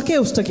 ජේසු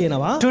සකේවුස්ට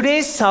කියනවා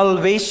today's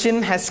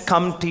salvation has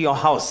come to your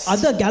house.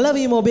 අද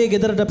ගැලවීම ඔබේ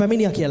ගෙදරට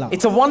පැමිණියා කියලා.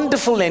 It's a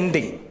wonderful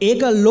ending.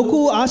 ඒක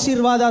ලොකු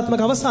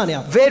ආශිර්වාදාත්මක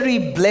අවසානයක්. Very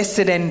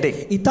blessed ending.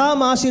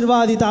 ඊටාම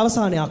ආශිර්වාදිත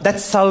අවසානයක්. That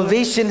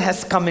salvation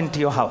has come into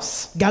your house.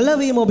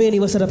 ගැලවීම ඔබේ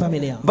නිවසට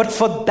පැමිණියා. But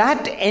for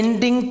that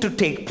ending to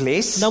take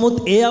place,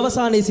 නමුත් ඒ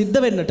අවසානයේ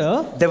සිද්ධ වෙන්නට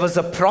there was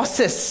a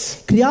process.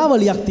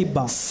 ක්‍රියාවලියක්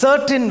තිබ්බා.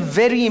 Certain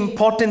very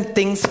important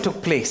things took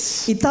place.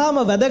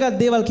 ඊටාම වැදගත්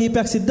දේවල්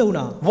කීපයක් සිද්ධ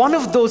වුණා. One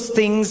of those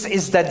things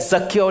is that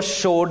Zacchaeus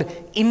showed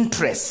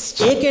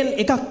interest. ඒකෙන්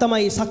එකක්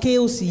තමයි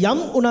සකේවුස් යම්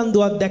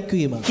උනන්දුවක්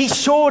දැක්වීම. He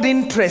showed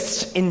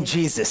interest in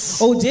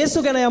Jesus. ඔව්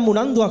ජේසු ගැන යම්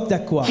උනන්දුවක්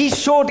දැක්වුවා. He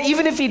showed,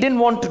 even if he didn't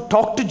want to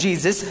talk to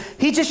Jesus,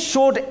 he just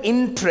showed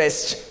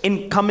interest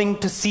in coming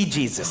to see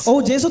Jesus.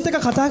 ඔව් ජේසුත් එක්ක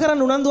කතා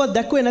කරන්න උනන්දුවක්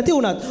දැක්ුවේ නැති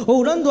වුණත් ඔව්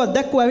උනන්දුවක්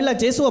දැක්වුවා ඇවිල්ලා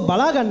ජේසුව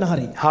බලා ගන්න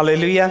හරි.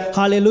 Hallelujah.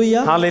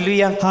 Hallelujah.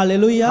 Hallelujah.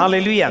 Hallelujah.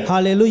 Hallelujah.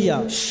 Hallelujah.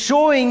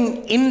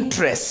 Showing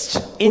interest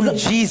in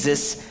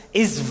Jesus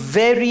is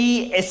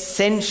very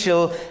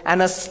essential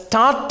and a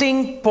starting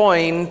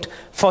point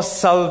for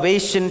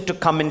salvation to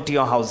come into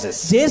your houses.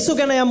 ජේසු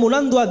ගැන යම්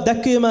උනන්දුවක්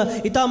දැක්වීම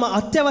ඊටම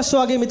අත්‍යවශ්‍ය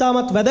වගේම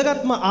ඊටමත්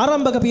වැදගත්ම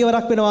ආරම්භක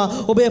පියවරක් වෙනවා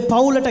ඔබේ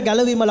පවුලට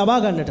ගැලවීම ලබා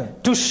ගන්නට.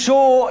 To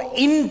show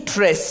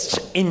interest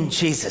in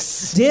Jesus.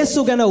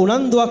 ජේසු ගැන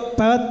උනන්දුවක්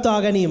පැවැත්වා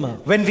ගැනීම.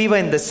 When we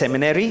were in the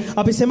seminary,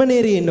 අපි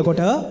සෙමිනේරියේ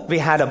ඉන්නකොට we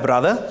had a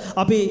brother,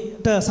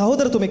 අපිට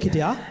සහෝදරතුමෙක්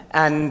හිටියා.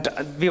 and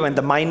we were in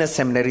the minor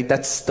seminary.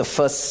 That's the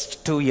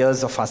first 2 years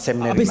of our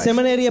seminary අපි life.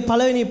 සෙමිනේරියේ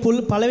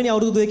පළවෙනි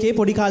අවුරුදු දෙකේ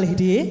පොඩි කාලේ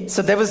හිටියේ.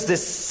 So there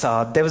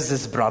was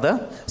this brother.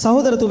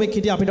 සහෝදරතුමෙක්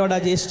හිටියා අපිට වඩා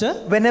ජේෂ්ඨ.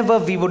 Whenever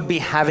we would be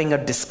having a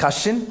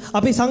discussion,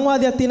 අපි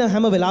සංවාදයක් තියෙන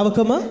හැම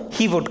වෙලාවකම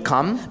he would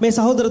come මේ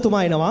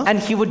සහෝදරතුමා එනවා. and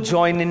he would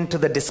join into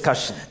the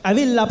discussion.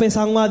 ඇවිල්ලා අපේ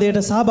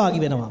සංවාදයට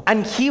සහභාගී වෙනවා.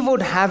 And he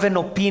would have an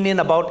opinion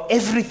about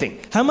everything.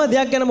 හැම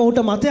දෙයක් ගැනම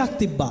ඔහුට මතයක්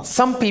තිබ්බා.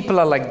 Some people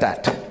are like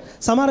that.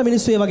 සමහර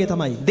මිනිස්සු ඒ වගේ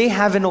තමයි. They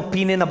have an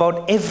opinion about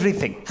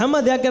everything. හැම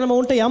දෙයක් ගැනම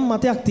ඔවුන්ට යම්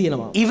මතයක්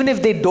තියෙනවා. Even if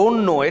they don't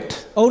know it,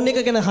 ඔවුන් එක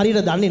ගැන හරියට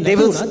දන්නේ they නැති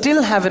will වුණත් still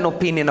have an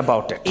opinion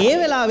about it. ඒ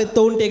වෙලාවෙත්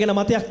ඔවුන්ට ඒ ගැන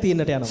මතයක්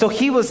තියෙන්නට යනවා. So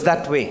he was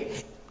that way.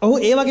 ඔහු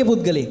ඒ වගේ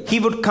පුද්ගලෙක්. He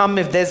would come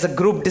if there's a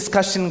group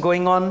discussion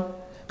going on.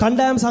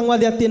 කණ්ඩායම්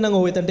සංවාදයක් තියෙන නම්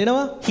ඔහු එතනට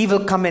එනවා. He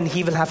will come and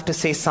he will have to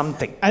say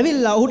something.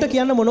 ඇවිල්ලා ඔහුට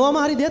කියන්න මොනවාම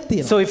හරි දෙයක්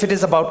තියෙනවා. So if it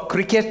is about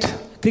cricket,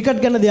 cricket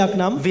ගැන දෙයක්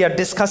නම් we are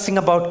discussing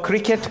about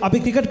cricket. අපි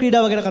ක්‍රිකට්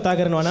ක්‍රීඩාව ගැන කතා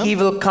කරනවා නම් He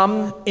will come.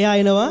 එයා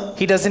එනවා.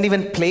 He doesn't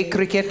even play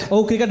cricket.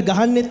 ඔහු ක්‍රිකට්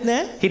ගහන්නෙත්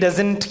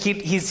නැහැ.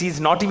 He's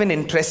not even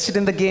interested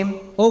in the game.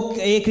 ඔහු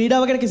ඒ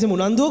ක්‍රීඩාව ගැන කිසිම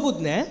උනන්දුවකුත්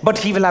නැහැ. But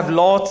he will have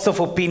lots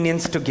of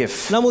opinions to give.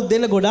 නමුත්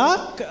දෙන්න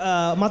ගොඩාක්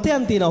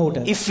මතයන් තියෙනවා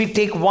ඔහුට. If we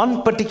take one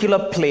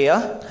particular player,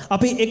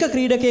 අපි එක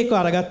ක්‍රීඩකයෙක්ව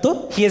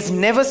අරගත්තොත් he has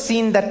never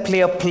seen that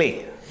player play.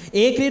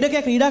 ඒ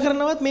ක්‍රීඩකයා ක්‍රීඩා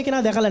කරනවත් මේ කෙනා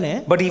දැකලා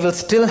නැහැ. But he will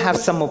still have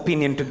some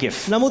opinion to give.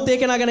 නමුත් ඒ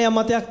කෙනා ගැන යම්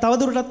මතයක්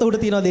තවදුරටත් ඔහුට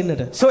තියෙනවා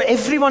දෙන්නට. So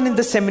everyone in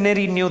the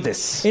seminary knew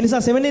this. ඒ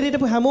නිසා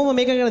සෙමිනේරියට හැමෝම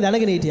මේක ගැන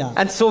දැනගෙන හිටියා.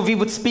 And so we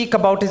would speak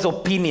about his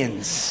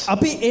opinions.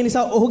 අපි ඒ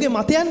නිසා ඔහුගේ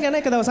මතයන් ගැන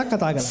එක දවසක්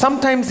කතා කළා.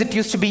 Sometimes it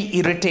used to be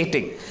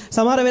irritating.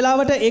 සමහර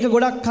වෙලාවට ඒක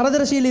ගොඩක්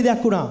කරදරශීලී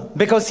දෙයක් වුණා.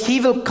 Because he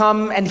will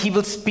come and he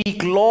will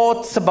speak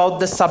lots about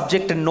the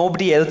subject and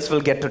nobody else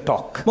will get to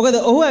talk. මොකද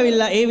ඔහු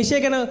ඇවිල්ලා ඒ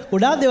විෂය ගැන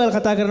ගොඩාක් දේවල්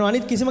කතා කරනවා.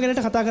 අනිත් කිසිම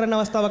කෙනෙක්ට කතා කරන්න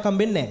අවස්ථාවක්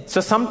හම්බෙන්නේ නැහැ.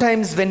 So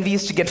sometimes when we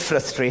used to get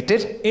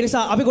frustrated, ඒ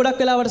නිසා අපි ගොඩක්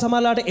වෙලාවට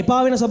සමහරලාට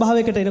එපා වෙන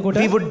ස්වභාවයකට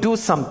එනකොට we would do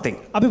something.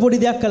 අපි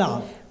පොඩි දෙයක්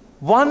කළා.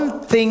 One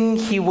thing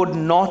he would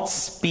not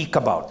speak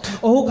about.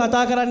 ඔහු කතා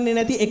කරන්නේ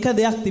නැති එක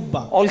දෙයක්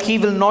තිබ්බා. Or he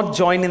will not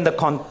join in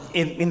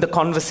the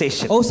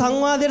conversation. ඔහු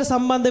සංවාදයට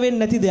සම්බන්ධ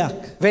වෙන්නේ නැති දෙයක්.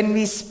 When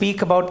we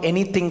speak about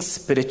anything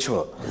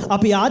spiritual,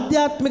 අපි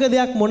ආධ්‍යාත්මික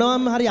දෙයක්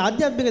මොනවාම හරි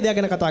ආධ්‍යාත්මික දෙයක්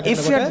ගැන කතා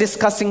if we are කරනකොට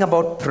discussing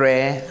about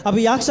prayer,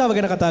 අපි යාක්ෂාව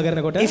ගැන කතා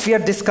කරනකොට if we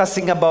are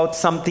discussing about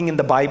something in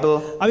the Bible,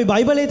 අපි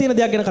බයිබලයේ තියෙන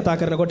දෙයක් ගැන කතා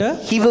කරනකොට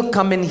he will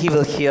come and he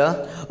will hear.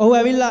 ඔහු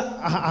ඇවිල්ලා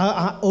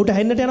ඔහුට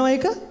හෙන්නට යනවා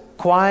ඒක.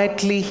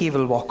 Quietly he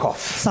will walk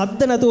off.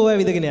 සද්ද නැතුව ඔය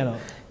විදගෙන යනවා.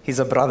 He's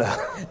a brother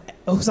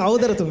ඔහු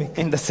සහෝදරතුමෙක්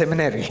in the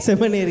seminary.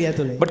 සෙමිනේරිය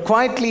ඇතුලේ. But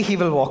quietly he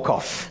will walk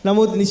off.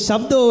 නමුත්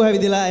නිශ්ශබ්දව ඔහු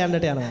ඇවිදලා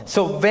යන්නට යනවා.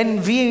 So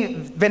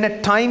when at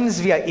times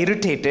we are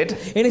irritated,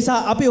 ඒ නිසා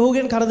අපි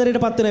ඔහුගෙන්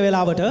කරදරයටපත් වෙන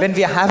වෙලාවට when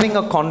we are having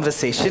a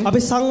conversation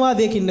අපි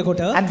සංවාදයක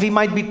ඉන්නකොට and we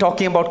might be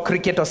talking about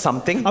cricket or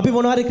something, අපි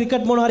මොන හරි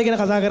ක්‍රිකට් මොන හරි ගැන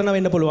කතා කරනවා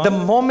වෙන්න පුළුවන්. the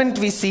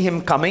moment we see him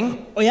coming,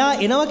 ඔයා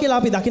එනවා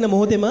කියලා අපි දකින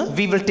මොහොතේම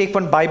we will take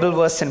one Bible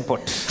verse and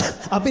put.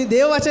 අපි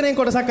දේව වචනයෙන්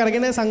කොටසක්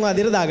අරගෙන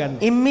සංවාදයට දාගන්න.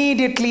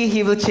 Immediately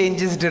he will change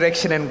his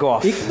direction and go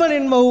off.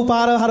 ඉක්මනින්ම ඔහු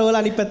පාර හරවලා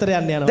අනිත් පැත්තට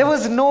යන්න යනවා. There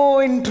was no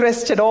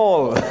interest at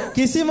all.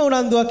 කිසිම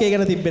උනන්දුවක් ඒ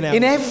ගැන තිබ්බේ නැහැ.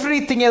 In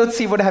everything else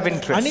he would have අනිත්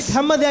interest.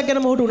 හැම දෙයක්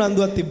ගැනම ඔහුට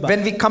උනන්දුවක් තිබ්බා.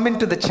 When we come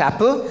into the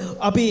chapel,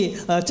 අපි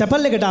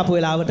චැපල් එකට ආපු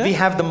වෙලාවට we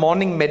have the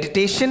morning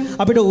meditation.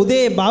 අපිට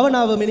උදේ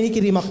භාවනාව මෙනෙහි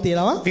කිරීමක්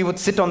තියෙනවා. We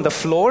would sit on the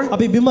floor.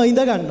 අපි බිම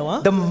ඉඳ ගන්නවා.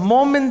 The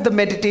moment the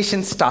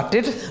meditation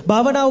started,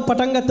 භාවනාව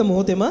පටන් ගත්ත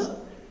මොහොතේම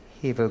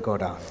he will go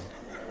down.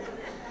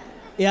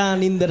 එයා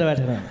නින්දට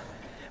වැටෙනවා.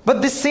 But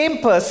the same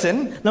person,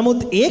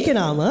 නමුත් ඒ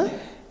කෙනාම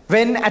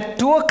when at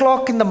 2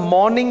 o'clock in the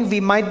morning we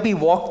might be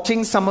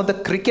watching some of the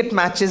cricket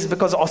matches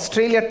because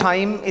Australia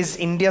time is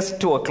India's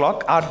 2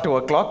 o'clock, our 2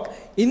 o'clock.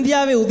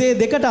 ඉන්දියාවේ උදේ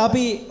 2ට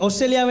අපි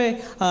ඔස්ට්‍රේලියාවේ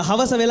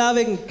හවස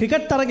වෙලාවෙන්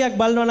cricket තරගයක්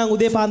බලනවා නම්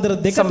උදේ පාන්දර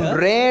 2ට Some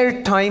rare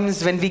times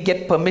when we get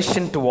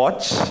permission to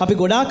watch. අපි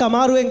ගොඩාක්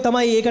අමාරුවෙන්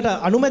තමයි ඒකට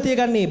අනුමැතිය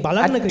ගන්නේ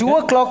බලන්න At 2 cricket.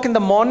 o'clock in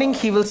the morning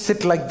he will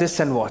sit like this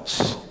and watch.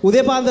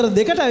 උදේ පාන්දර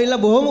 2ට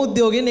ඇවිල්ලා බොහොම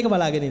උද්‍යෝගයෙන් ඒක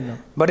බලාගෙන ඉන්නවා.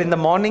 But in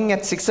the morning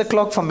at 6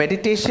 o'clock for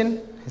meditation,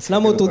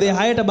 නමුත් උදේ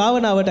 6ට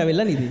භාවනාවට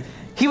ඇවිල්ලා නිදි.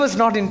 he was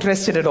not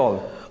interested at all.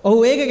 ඔහු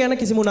ඒක ගැන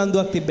කිසිම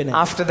උනන්දුවක් තිබ්බේ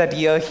නැහැ. After that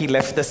year he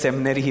left the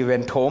seminary, he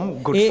went home.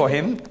 Good for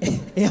him.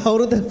 ඒ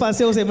අවුරුද්දට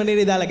පස්සේ ඔය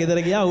සෙමිනේරිය දාලා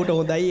ගෙදර ගියා. ඌට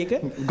හොඳයි ඒක.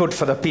 Good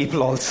for the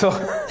people also.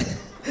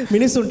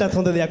 මිනිස්සුන්ටත්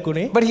හොඳ දෙයක්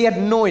උනේ. But he had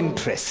no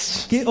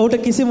interest. ඌට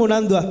කිසිම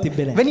උනන්දුවක්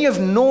තිබ්බේ නැහැ. When you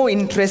have no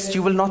interest,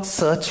 you will not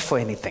search for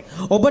anything.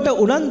 ඔබට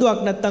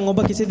උනන්දුවක් නැත්නම්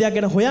ඔබ කිසි දෙයක්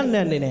ගැන හොයන්න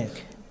යන්නේ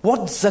නැහැ.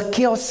 What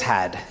Zacchaeus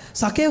had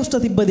සකේවුස්ට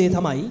තිබ්බ දේ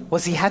තමයි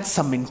was he had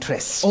some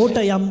interest.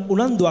 ඌට යම්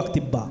උනන්දුවක්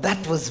තිබ්බා.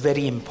 That was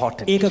very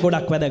important. ඒක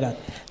ගොඩක් වැදගත්.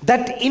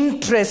 That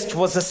interest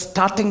was a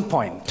starting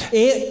point.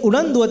 ඒ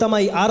උනන්දුව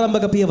තමයි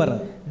ආරම්භක පියවර.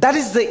 That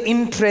is the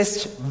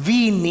interest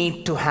we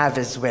need to have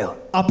as well.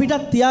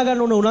 අපිටත්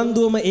තියාගන්න ඕන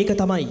උනන්දුවම ඒක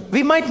තමයි.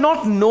 We might not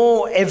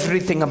know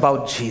everything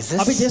about Jesus.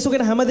 අපි ජේසුස්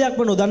ගැන හැම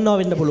දෙයක්ම නොදන්නවා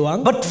වෙන්න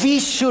පුළුවන්. But we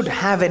should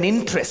have an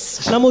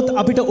interest. නමුත්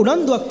අපිට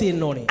උනන්දුවක්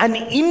තියෙන්න ඕනේ. An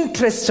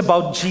interest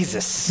about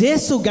Jesus.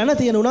 ජේසුස් ගැන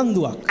තියෙන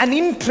උනන්දුවක්. An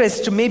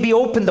interest to maybe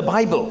open the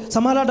Bible.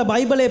 සමහරවිට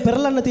බයිබලේ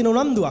පෙරලන්න තියෙන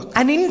උනන්දුවක්.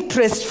 An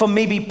interest for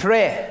maybe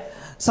prayer.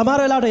 සමහර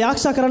වෙලාවට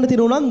යාක්ෂා කරන්න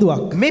තියෙන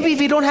උනන්දුවක්. Maybe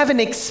we don't have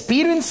an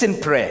experience in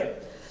prayer.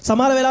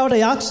 සමහර වෙලාවට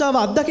යාක්ෂාව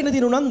අත්දකින්න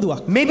තියෙන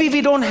උනන්දුවක්. Maybe we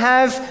don't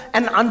have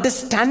an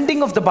understanding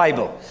of the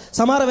Bible.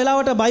 සමහර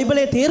වෙලාවට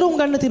බයිබලේ තේරුම්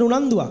ගන්න තියෙන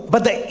උනන්දුවක්.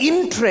 But the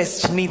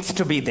interest needs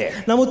to be there.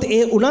 නමුත්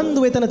ඒ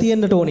උනන්දුව එතන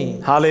තියෙන්නට ඕනේ.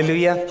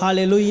 Hallelujah.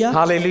 Hallelujah.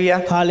 Hallelujah.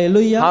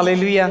 Hallelujah.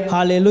 Hallelujah.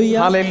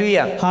 Hallelujah.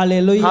 Hallelujah.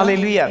 Hallelujah.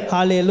 Hallelujah.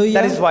 Hallelujah.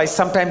 That is why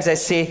sometimes I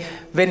say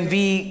when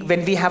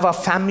we have our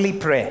family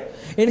prayer.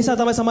 ඒ නිසා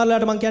තමයි සමහර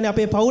වෙලාවට මම කියන්නේ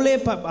අපේ පවුලේ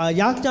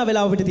යාඥා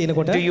වෙලාව අපිට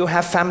තියෙනකොට. Do you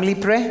have family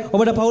prayer?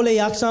 ඔබට පවුලේ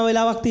යාඥා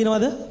වෙලාවක්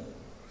තියෙනවද?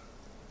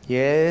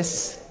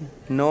 Yes.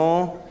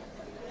 No.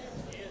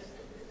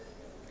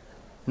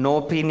 No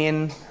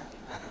opinion.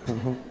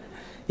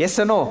 Yes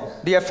or no?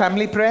 Do you have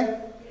family prayer?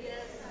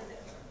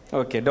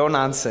 Okay, don't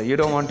answer. You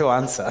don't want to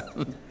answer.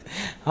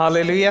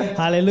 Hallelujah.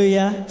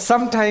 Hallelujah.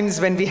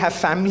 Sometimes when we have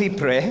family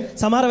prayer,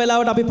 සමහර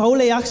වෙලාවට අපි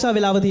පවුලේ යාක්ෂා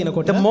වෙලාව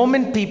තියෙනකොට the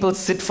moment people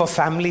sit for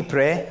family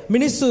prayer,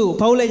 මිනිස්සු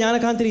පවුලේ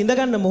ඥානකාන්තේ ඉඳ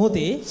ගන්න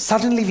මොහොතේ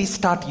suddenly we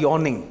start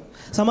yawning.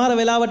 සමහර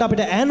වෙලාවට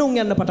අපිට ඈනුම්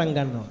යන්න පටන්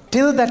ගන්නවා.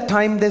 Till that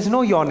time there's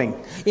no yawning.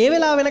 ඒ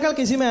වෙලාව වෙනකල්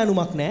කිසිම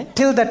ඈනුමක් නැහැ.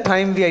 Till that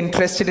time we are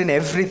interested in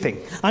everything.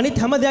 අනිත්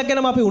හැම දෙයක්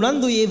ගැනම අපි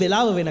උනන්දුයි ඒ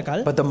වෙලාව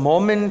වෙනකල්. But the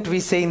moment we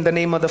say in the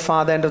name of the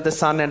Father and of the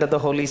Son and of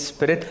the Holy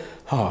Spirit,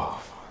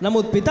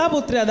 නමුත් පිතා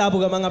පුත්‍රයා දාපු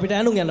ගමන් අපිට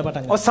ඈනුම් යන්න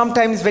පටන් ගන්නවා. or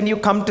sometimes when you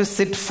come to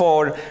sit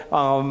for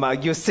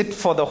you sit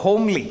for the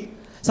homily,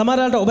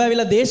 සමහරවිට ඔබ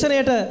ඇවිල්ලා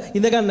දේශනයට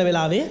ඉඳ ගන්න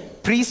වෙලාවේ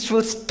priest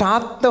will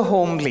start the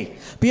homily.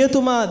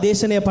 පියතුමා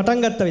දේශනය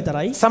පටන් ගත්ත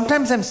විතරයි.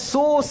 Sometimes I'm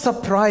so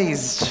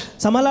surprised.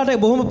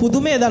 සමහරවිට බොහොම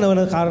පුදුමේ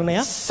දනවන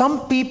කාරණයක්. Some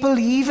people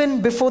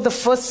even before the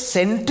first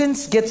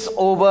sentence gets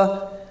over,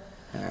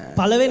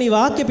 පළවෙනි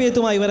වාක්‍ය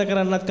පියතුමා ඉවර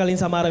කරන්නත් කලින්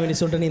සමහර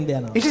මිනිස්සුන්ට නිින්ද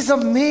යනවා. it is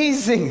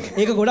amazing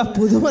ඒක ගොඩක්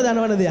පුදුම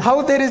දනවන දෙයක්. how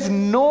there is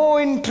no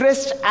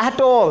interest at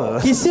all.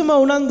 කිසිම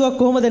උනන්දුවක්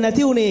කොහොමද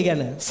නැති උනේ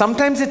ගැන.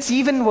 Sometimes it's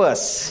even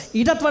worse.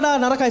 ඊටත් වඩා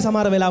නරකයි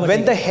සමහර වෙලාවට.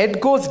 When the head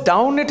goes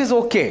down, it is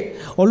okay.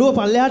 ඔළුව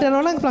පල්ලෙහාට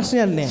යනවා නම්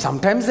ප්‍රශ්නයක් නැහැ.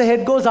 Sometimes the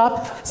head goes up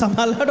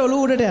සමහරවිට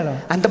ඔළුව උඩට යනවා.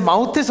 and the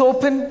mouth is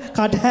open,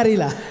 කට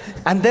හැරිලා.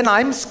 and then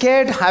I'm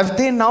scared, have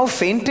they now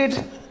fainted?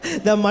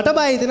 දැන් මට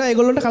බය හිතෙනවා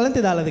ඒගොල්ලන්ට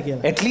කලන්තේ දාලාද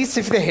කියලා. At least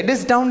if the head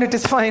is down, it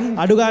is fine.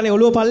 අඩු ගානේ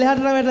ඔළුව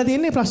පල්ලෙහාට නම් වැටලා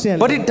තියෙන්නේ ප්‍රශ්නයක්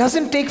But නෑ. it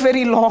doesn't take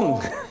very long.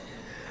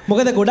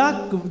 මොකද ගොඩාක්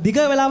දිග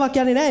වෙලාවක්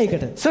යන්නේ නෑ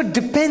ඒකට. So it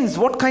depends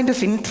what kind of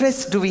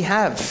interest do we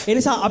have. ඒ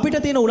නිසා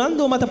අපිට තියෙන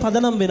උනන්දුව මත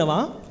පදනම්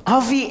වෙනවා.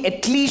 Are we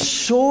at least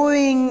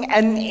showing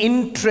an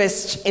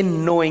interest in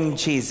knowing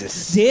Jesus?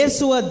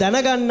 ජේසුව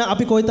දැනගන්න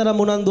අපි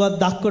කොයිතරම් උනන්දුවක්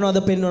දක්වනවද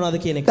පෙන්වනවද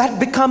කියන එක. That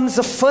becomes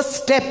the first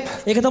step.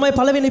 ඒක තමයි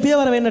පළවෙනි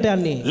පියවර වෙන්නට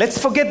යන්නේ. Let's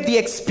forget the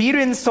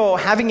experience or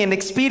having an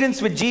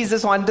experience with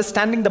Jesus or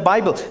understanding the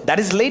Bible. That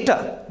is later.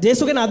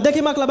 ජේසුගෙන්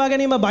අත්දැකීමක් ලබා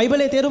ගැනීම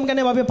බයිබලයේ තේරුම්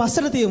ගැනීම අපි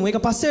පස්සට තියමු. ඒක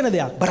පස්සේ වෙන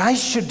දෙයක්. But I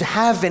should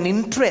have an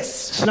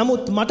interest.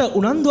 නමුත් මට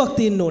උනන්දුවක්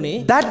තියෙන්න ඕනේ.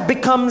 That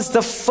becomes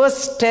the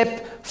first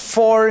step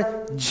for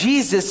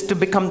Jesus to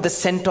become the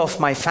center of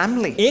my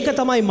family. ඒක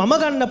තමයි මම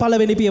ගන්න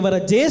පළවෙනි පියවර.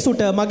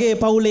 ජේසුට මගේ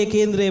පවුලේ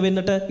කේන්ද්‍රය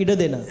වෙන්නට ඉඩ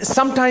දෙන.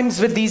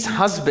 Sometimes with these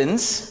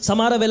husbands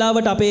සමහර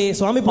වෙලාවට අපේ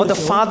ස්වාමි or the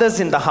පුරුෂයෝ fathers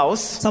in the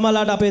house,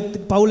 සමහරලාට අපේ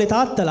පවුලේ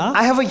තාත්තලා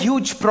I have a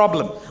huge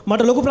problem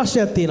මට ලොකු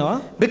ප්‍රශ්නයක් තියෙනවා.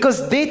 because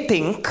they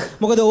think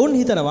මොකද ඔවුන්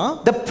හිතනවා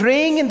the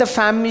praying in the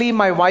family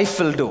my wife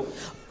will do.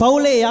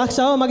 පවුලේ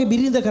යාක්ෂාව මගේ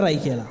බිරිඳ කරයි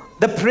කියලා.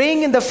 The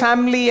praying in the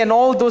family and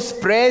all those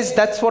prayers,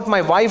 that's what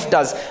my wife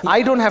does.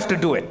 I don't have to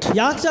do it.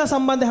 යාක්ෂා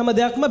සම්බන්ධ හැම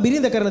දෙයක්ම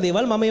බිරිඳ කරන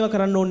දේවල් මම ඒව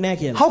කරන්න ඕනේ නැහැ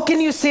කියලා. How can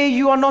you say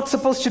you are not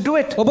supposed to do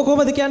it? ඔබ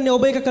කොහොමද කියන්නේ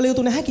ඔබ ඒක කළ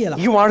යුතු නැහැ කියලා?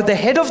 You are the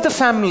head of the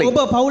family.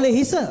 ඔබ පවුලේ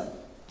හිස.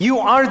 You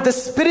are the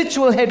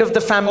spiritual head of the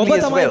family ඔබ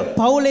as තමයි well.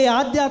 පවුලේ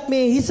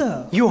ආධ්‍යාත්මයේ හිස.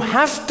 You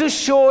have to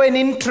show an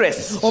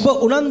interest. ඔබ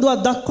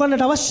උනන්දුවක්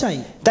දක්වන්නට අවශ්‍යයි.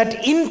 That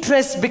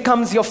interest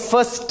becomes your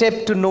first step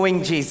to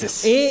knowing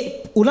Jesus. ඒ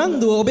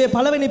උනන්දුව ඔබේ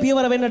පළවෙනි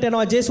පියවර වෙන්නට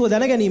යනවා ජේසුව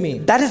දැනගැනීමේ.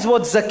 That is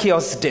what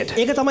Zacchaeus did.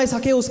 ඒක තමයි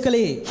සකේවුස්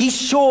කළේ. He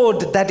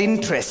showed that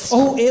interest.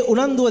 ඔහු ඒ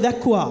උනන්දුව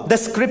දැක්ුවා.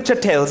 The scripture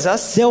tells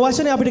us දේව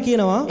වචනේ අපිට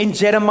කියනවා in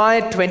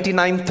Jeremiah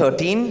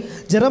 29:13,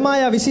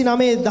 ජෙරමායා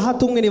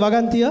 29:13 වෙනි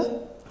වගන්තිය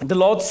the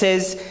Lord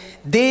says,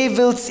 "They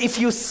will, if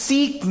you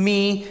seek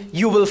me,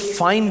 you will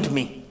find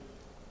me."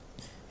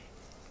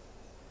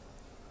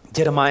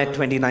 Jeremiah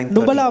 29:30.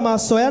 නුඹලා මා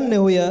සොයන්නේ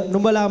හොය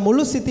නුඹලා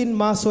මුළු සිතින්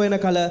මා සොයන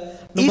කල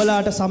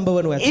නුඹලාට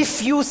සම්භවනු ඇත. If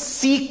you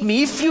seek me,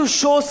 if you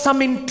show some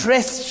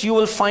interest, you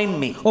will find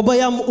me. ඔබ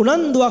යම්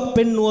උනන්දුවක්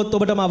පෙන්නුවොත්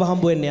ඔබට මාව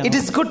හම්බ වෙන්න යනවා. It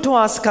is good to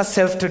ask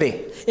ourselves today.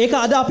 ඒක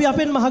අද අපි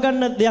අපෙන්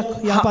මහගන්න දෙයක්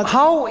යහපත්.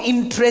 How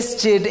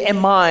interested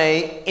am I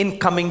in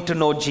coming to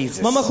know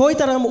Jesus? මම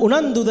කොයිතරම්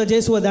උනන්දුද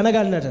ජේසුව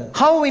දැනගන්නට?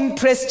 How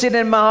interested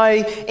am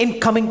I in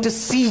coming to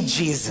see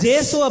Jesus?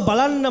 ජේසුව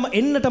බලන්න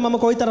එන්නට මම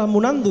කොයිතරම්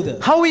උනන්දුද?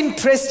 How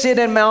interested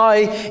am I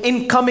in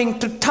coming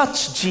to touch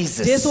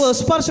Jesus? ජේසුව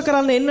ස්පර්ශ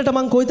කරන්න එන්නට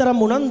මම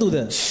කොයිතරම් උනන්දුද?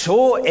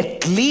 Show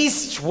at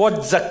least what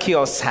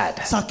Zacchaeus had.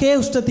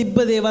 සකේවුස්ට තිබ්බ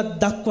දේවත්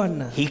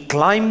දක්වන්න. He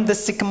climbed the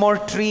sycamore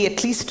tree at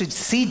least to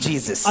see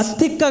Jesus.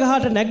 අත්තික්ක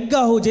ගහට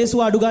නැග්ගා හෝ ජේසුව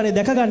අඩු ගානේ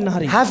දැක ගන්න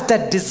හරි. Have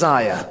that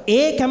desire.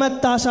 ඒ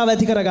කැමැත්ත ආශාව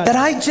ඇති කරගන්න.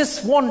 That I just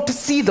want to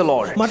see the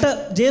Lord.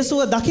 මට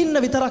ජේසුව දකින්න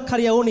විතරක්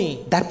හරිය ඕනේ.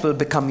 That will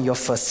become your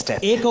first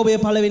step. ඒක ඔබේ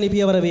පළවෙනි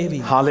පියවර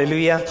වේවි.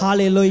 Hallelujah.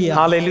 Hallelujah.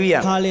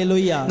 Hallelujah.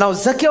 Hallelujah. Now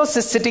Zacchaeus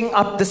is sitting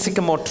up the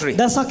sycamore tree.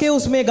 දැන්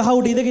සකේවුස් මේ ගහ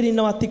උඩ ඉඳගෙන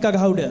ඉන්නවා අත්තික්ක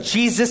ගහ උඩ.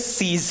 Jesus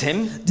sees him.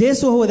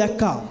 ජේසුව හොව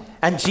දැක්කා.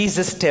 And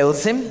Jesus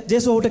tells him,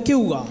 ජේසුව උට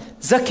කිව්වා.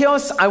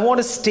 Zacchaeus, I want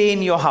to stay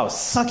in your house.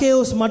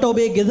 සකේවුස් මට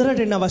ඔබේ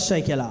ගෙදරට එන්න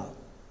අවශ්‍යයි කියලා.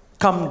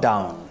 Come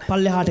down.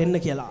 පල්ලෙහාට එන්න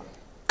කියලා.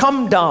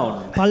 Come down.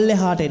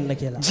 පල්ලෙහාට එන්න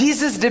කියලා.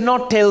 Jesus did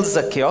not tell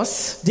Zacchaeus,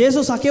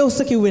 ජේසුව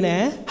සකේවුස්ට කිව්වේ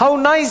නෑ. how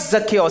nice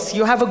Zacchaeus,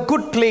 you have a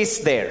good place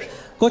there.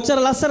 කොච්චර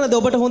ලස්සනද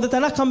ඔබට හොඳ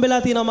තැනක් හම්බෙලා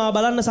තියෙනවා මා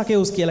බලන්න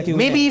සකේවුස් කියලා කිව්වේ.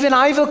 Maybe even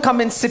I will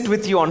come and sit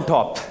with you on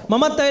top.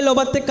 මමත් ඇවිල්ලා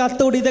ඔබත් එක්ක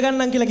අත්ත උඩ ඉඳ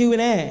ගන්නම් කියලා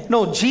කිව්වේ නෑ.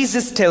 No,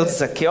 Jesus tells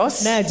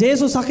Zacchaeus, නෑ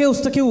ජේසුස්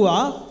සකේවුස්ට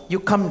කිව්වා you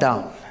come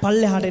down.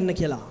 පල්ලෙහාට එන්න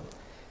කියලා.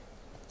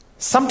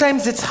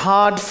 Sometimes it's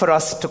hard for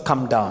us to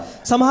come down.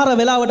 සමහර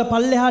වෙලාවට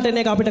පල්ලෙහාට එන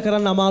එක අපිට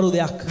කරන්න අමාරු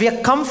දෙයක්. We are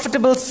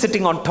comfortable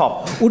sitting on top.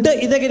 උඩ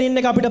ඉඳගෙන ඉන්න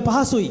එක අපිට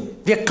පහසුයි.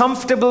 We are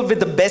comfortable with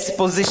the best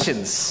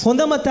positions.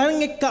 හොඳම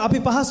තැන් එක්ක අපි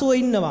පහසුව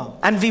ඉන්නවා.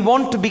 And we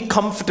want to be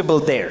comfortable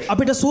there.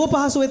 අපිට සුව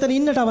පහසුව එතන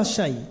ඉන්නට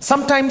අවශ්‍යයි.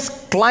 Sometimes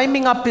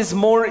climbing up is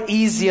more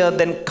easier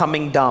than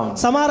coming down.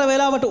 සමහර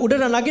වෙලාවට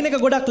උඩට නගින එක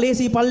ගොඩක්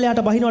ලේසි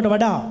පල්ලෙහාට බහිනවට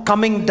වඩා.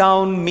 Coming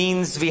down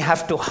means we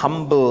have to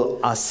humble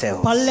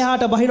ourselves.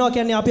 පල්ලෙහාට බහිනවා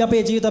කියන්නේ අපි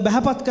අපේ ජීවිත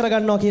බහැපත්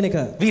කරගන්නවා කියන එක.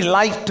 We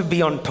like to be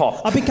on top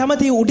අපි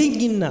කැමති උඩින්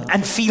ඉන්න.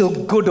 and feel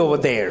good over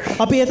there.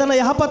 අපි එතන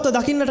යහපත්ව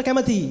දකින්නට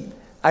කැමතියි.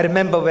 I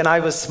remember when I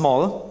was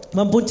small,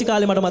 මම පුංචි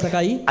කාලේ මට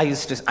මතකයි. I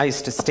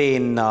used to stay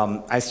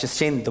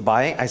in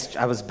Dubai.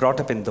 I was brought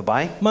up in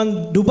Dubai. මම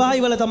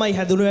ඩුබායි වල තමයි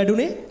හැදුණු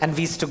වැඩුනේ. And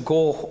we used to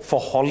go for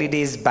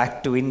holidays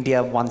back to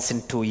India once in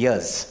 2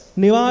 years.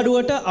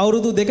 නිවාඩුවට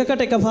අවුරුදු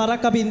දෙකකට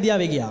එකපාරක් අපි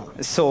ඉන්දියාවේ ගියා.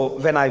 So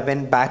when I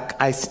went back,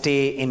 I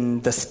stay in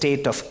the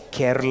state of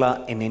Kerala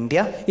in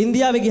India.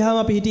 ඉන්දියාවේ ගියාම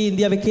අපි හිටියේ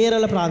ඉන්දියාවේ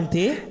Kerala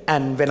ප්‍රාන්තයේ.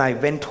 And when I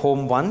went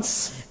home once,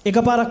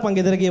 එකපාරක් මම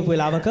ගෙදර ගියපු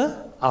වෙලාවක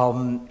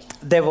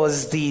there was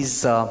these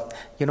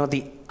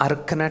the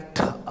arecanut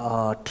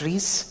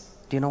trees.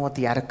 Do you know what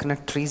the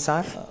arecanut trees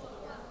are?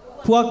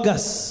 පුවක්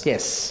ගස්.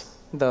 Yes.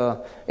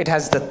 It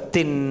has the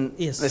thin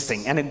this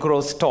thing and it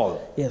grows tall.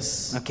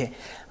 Yes. Okay.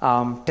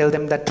 Tell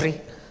them that tree.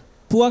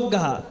 පුවක්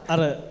ගහ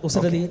අර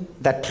උසට තියෙන.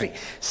 That tree.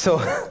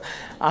 So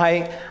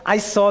I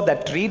saw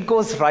that tree. It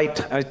goes right.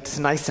 It's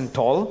nice and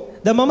tall.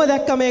 දැන් මම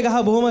දැක්ක මේ ගහ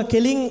බොහොම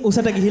කෙලින්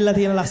උසට ගිහිල්ලා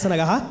තියෙන ලස්සන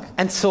ගහක්.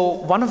 And so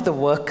one of the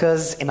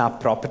workers in our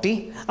property,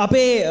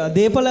 අපේ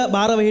දේපල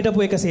බාරව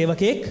හිටපු එක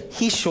සේවකයෙක්,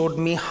 he showed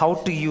me how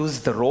to use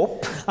the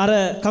rope. අර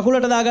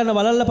කකුලට දාගන්න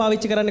වලල්ල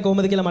පාවිච්චි කරන්නේ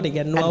කොහොමද කියලා මට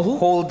ඉගෙනුවා ඔහු.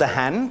 Hold the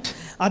hand.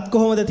 අත්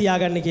කොහොමද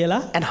තියාගන්නේ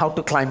කියලා. And how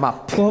to climb up.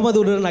 කොහොමද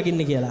උඩට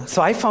නගින්නේ කියලා.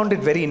 So I found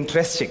it very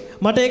interesting.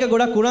 මට ඒක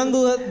ගොඩක්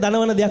උනන්දු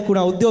දනවන දෙයක්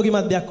වුණා,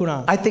 උද්‍යෝගිමත් දෙයක් වුණා.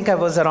 I think I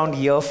was around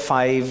year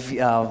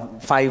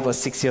 5 or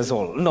 6 years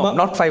old. No,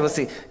 not 5 or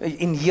 6.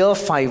 In year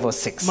 5 or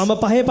 6. මම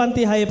පහේ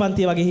පන්ති හයේ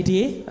පන්ති වගේ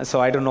හිටියේ. So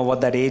I don't know what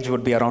that age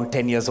would be, around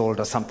 10 years old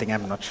or something,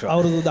 I'm not sure.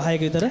 අවුරුදු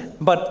 10ක විතර.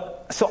 But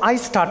so I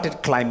started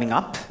climbing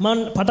up. මම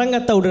පටන්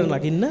ගත්තා උඩට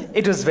නගින්න.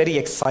 It was very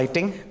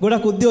exciting.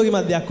 ගොඩක්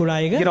උද්‍යෝගිමත් දෙයක් වුණා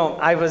ඒක.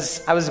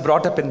 I was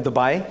brought up in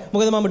Dubai.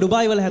 මොකද මම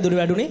ඩුබායි වල හැදුණු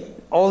වැඩුනේ.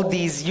 All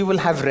these, you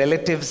will have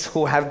relatives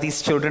who have these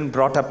children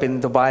brought up in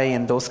Dubai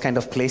and those kind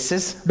of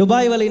places.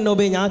 Dubai වල ඉන්න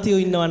ඔබේ ඥාතියෝ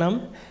ඉන්නවා නම්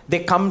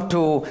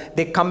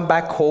they come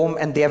back home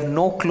and they have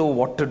no clue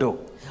what to do.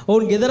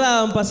 ඔවුන් ගෙදර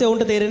පස්සේ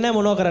ඔවුන්ට තේරෙන්නේ නැහැ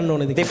මොනව කරන්න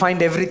ඕනද කියලා. They find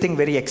everything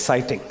very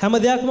exciting. හැම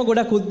දෙයක්ම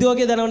ගොඩක්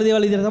උද්‍යෝගය දනවන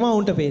දේවල් විදිහට තමයි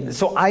ඔවුන්ට පේන්නේ.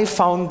 So I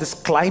found this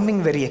climbing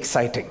very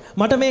exciting.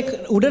 මට මේ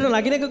උඩට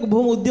නගින එක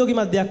බොහොම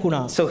උද්‍යෝගිමත් දෙයක්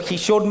වුණා. So he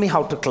showed me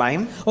how to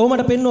climb. ඔව්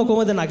මට පෙන්නුවා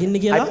කොහොමද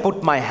නගින්නේ කියලා. I put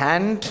my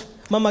hand,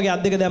 මම මගේ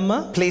අත් දෙක දැම්මා.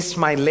 placed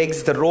my legs,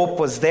 the rope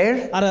was there.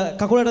 අර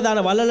කකුලට දාන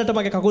වලලට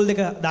මගේ කකුල් දෙක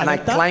And I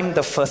දාගත්තා. climbed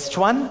the first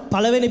one.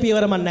 පළවෙනි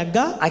පියවර මම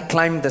නැග්ගා. I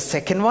climbed the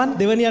second one.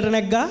 දෙවෙනියට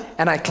නැග්ගා.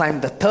 And I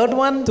climbed the third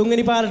one.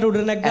 තුන්වෙනි පාරට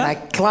උඩට And නැග්ගා. I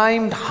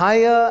climbed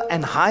higher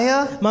and higher.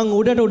 මං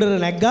උඩට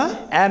නැග්ගා.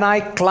 And I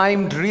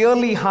climbed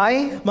really high.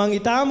 මං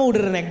ඊටාම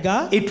උඩට නැග්ගා.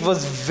 It was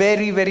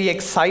very, very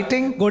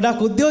exciting.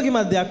 ගොඩක්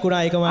උද්‍යෝගිමත් දෙයක්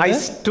වුණා ඒක I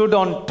මට. stood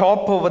on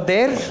top over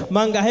there.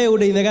 මං ගහේ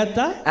උඩ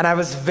ඉඳගත්තා. And I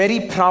was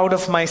very proud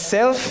of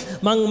myself.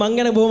 මං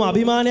ගැන බොහොම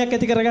අභිමානයක්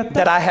ඇති කරගත්තා.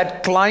 that I had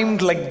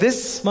climbed like this.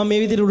 මම මේ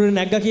විදිහට උඩට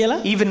නැග්ගා කියලා.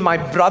 Even my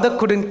brother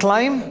couldn't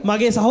climb.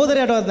 මගේ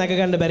සහෝදරයාටවත් නැග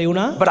ගන්න බැරි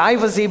වුණා. But I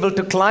was able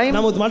to climb.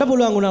 නමුත් මට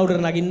පුළුවන් වුණා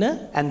උඩට නගින්න.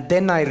 And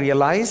then I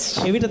realized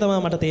එවිට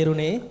තමයි මට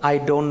තේරුනේ I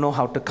don't know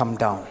how to come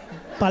down.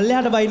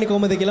 පල්ලෙහාට බයින්නේ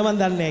කොහොමද කියලා මම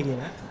දන්නේ නැහැ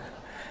කියලා.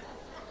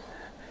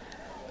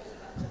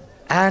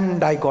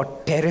 And I got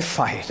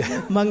terrified.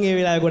 මං ඒ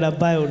වෙලාවේ ගොඩක්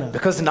බය වුණා.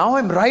 Because now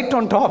I'm right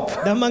on top.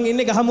 දැන් මං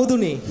ඉන්නේ ගහ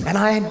මුදුනේ. And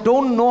I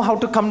don't know how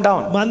to come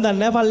down. මං දන්නේ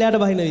නැහැ පල්ලෙහාට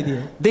බහින විදිය.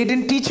 They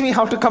didn't teach me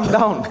how to come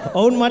down.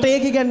 ඔවුන් මට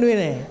ඒක ඉගන්නුවේ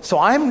නැහැ. So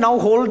I'm now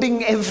holding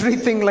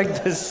everything like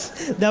this.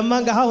 දැන්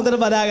මං ගහ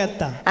හොඳට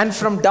බදාගත්තා. And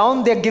from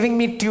down they're giving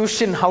me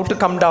tuition how to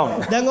come down.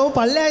 දැන් ඔව්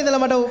පල්ලෙහා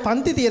ඉඳලා මට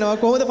පන්ති තියෙනවා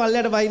කොහොමද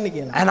පල්ලෙහාට බහින්නේ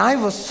කියලා. And I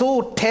was so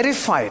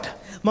terrified.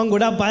 මං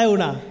ගොඩක් බය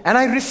වුණා. And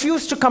I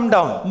refused to come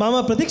down. මම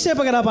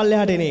ප්‍රතික්ෂේප කරා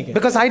පල්ලෙහාට එන එක.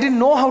 Because I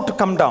didn't know how to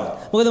come down.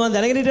 මොකද මම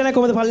දැනගෙන හිටියේ නැහැ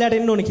කොහොමද පල්ලෙහාට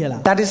එන්න ඕනේ කියලා.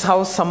 That is how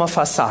some of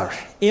us are.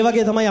 ඒ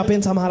වගේ තමයි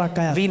අපෙන් සමහරක්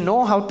අය. We know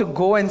how to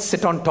go and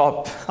sit on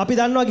top. අපි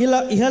දන්නවා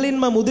ගිහලා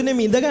ඉහළින්ම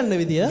මුදුනේම ඉඳ ගන්න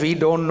විදිය. We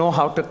don't know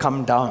how to come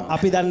down.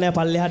 අපි දන්නේ නැහැ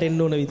පල්ලෙහාට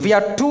එන්න ඕන විදිය. We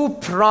are too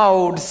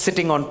proud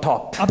sitting on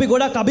top. අපි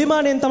ගොඩක්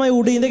අභිමාණයෙන් තමයි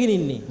උඩ ඉඳගෙන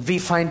ඉන්නේ. We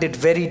find it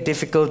very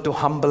difficult to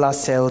humble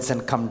ourselves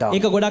and come down.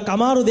 ඒක ගොඩක්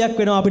අමාරු දෙයක්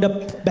වෙනවා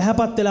අපිට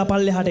බහැපත් වෙලා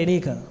පල්ලෙහාට එන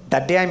එක.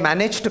 That day I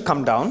managed to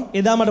come down.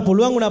 එදා මට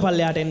පුළුවන් වුණා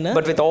පල්ලෙහාට එන්න.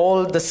 But with all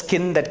the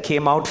skin that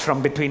came out from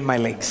between my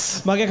legs.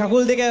 මගේ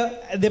කකුල් දෙක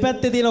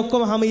දෙපැත්තේ තියෙන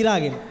ඔක්කොම හැම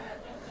ඉරාගෙන.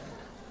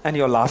 And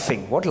you're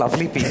laughing. What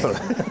lovely people.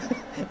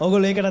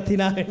 ඔයගොල්ලෝ ඒකටත්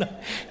hina වෙනවා.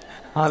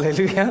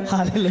 Hallelujah.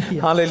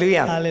 Hallelujah.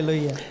 Hallelujah.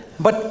 Hallelujah.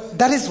 But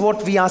that is what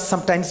we are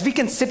sometimes. We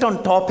can sit on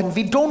top and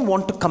we don't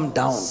want to come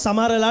down.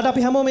 සමහර වෙලාවට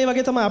අපි හැමෝම මේ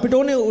වගේ තමයි. අපිට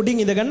ඕනේ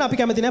උඩින් ඉඳ ගන්න. අපි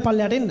කැමති නැහැ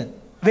පල්ලෙහාට එන්න.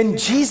 When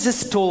Jesus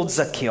told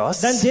Zacchaeus,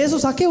 දැන්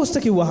ජේසුස් සකේවුස්ට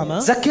කිව්වහම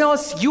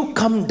Zacchaeus, you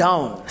come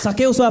down.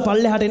 සකේවුස්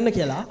පල්ලෙහාට එන්න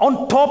කියලා. On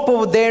top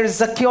over there,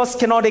 Zacchaeus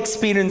cannot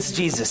experience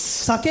Jesus.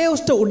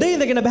 සකේවුස්ට උඩ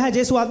ඉඳගෙන බෑ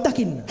ජේසුස්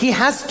අත්දකින්න. He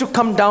has to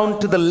come down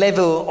to the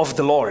level of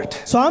the Lord.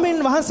 ස්වාමීන්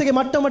වහන්සේගේ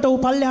මට්ටමට ඌ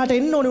පල්ලෙහාට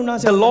එන්න ඕනේ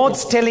උන්වහන්සේ. The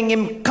Lord's telling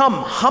him,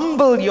 come,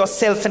 humble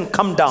yourself and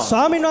come down.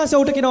 ස්වාමීන් වහන්සේ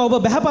ඌට කියනවා ඔබ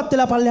බහැපත්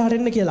වෙලා පල්ලෙහාට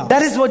එන්න කියලා.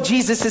 That is what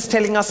Jesus is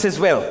telling us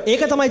as well.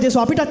 ඒක තමයි ජේසුස්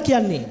අපිටත්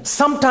කියන්නේ.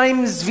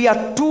 Sometimes we are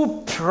too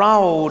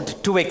proud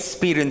to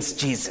experience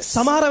Jesus.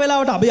 සමහර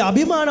වෙලාවට අපි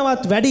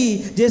අභිමානවත් වැඩි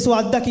ජේසුස්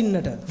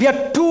අත්දකින්නට. We are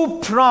too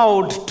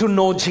proud to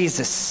know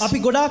Jesus. අපි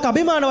ගොඩාක්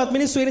අභිමානවත්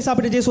මිනිස්සු ඒ නිසා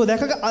අපිට ජේසුස්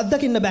දැක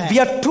අත්දකින්න බෑ.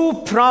 We are too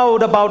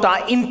proud about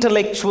our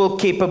intellectual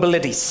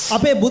capabilities.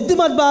 අපේ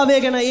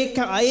බුද්ධිමත්භාවය ගැන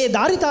ඒ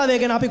ධාරිතාවය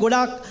ගැන අපි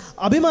ගොඩාක්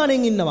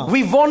අභිමාණයෙන් ඉන්නවා.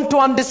 We want to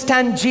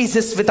understand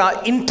Jesus with our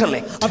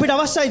intellect. අපිට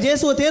අවශ්‍යයි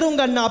ජේසුව තේරුම්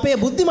ගන්න අපේ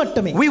බුද්ධි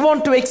මට්ටමේ. We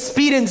want to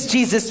experience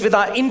Jesus with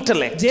our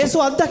intellect.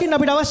 ජේසුව අත්දකින්න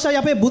අපිට අවශ්‍යයි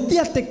අපේ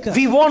බුද්ධියත් එක්ක.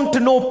 We want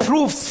to know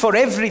proofs for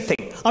everything.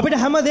 අපිට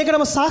හැම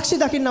දෙයකටම සාක්ෂි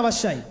දකින්න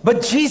අවශ්‍යයි. But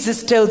Jesus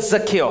tells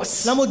Zacchaeus,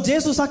 නමුත්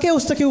ජේසුස්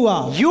සකේවුස්ට කිව්වා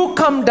you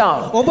come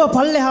down ඔබ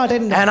පල්ලෙහාට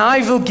එන්න. and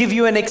I will give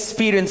you an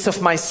experience of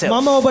myself.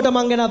 මම ඔබට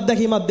මං ගැන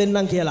අත්දැකීමක්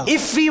දෙන්නම් කියලා.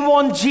 If we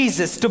want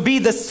Jesus to be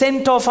the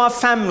center of our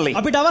family,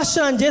 අපිට අවශ්‍ය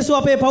නම් ජේසුව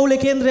අපේ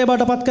පවුලේ කේන්ද්‍රය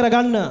බවට පත්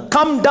කරගන්න.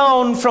 come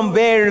down from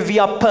where we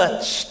are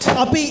perched.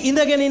 අපි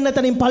ඉඳගෙන ඉන්න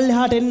තැනින්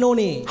පල්ලෙහාට එන්න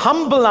ඕනේ.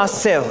 Humble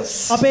ourselves.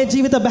 අපේ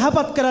ජීවිත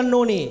බහැපත් කරන්න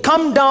ඕනේ.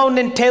 Come down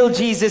and tell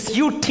Jesus,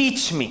 you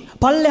teach me.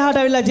 පල්ලෙහාට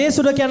ඇවිල්ලා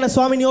ජේසුට කියන්න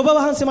ස්වාමීනි ඔබ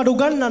වහන්සේ මට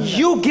උගන්වන්න.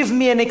 You give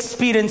me an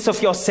experience of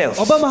yourself.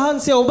 ඔබ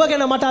වහන්සේ ඔබ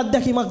ගැන මට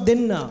අත්දැකීමක්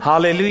දෙන්න.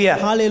 Hallelujah.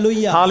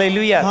 Hallelujah.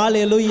 Hallelujah.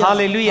 Hallelujah.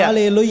 Hallelujah.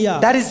 Hallelujah.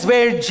 That is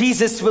where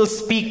Jesus will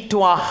speak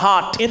to our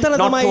heart, එතන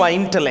not තමයි to our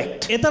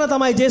intellect. එතන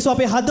තමයි ජේසුස්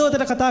අපේ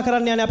හදවතට කතා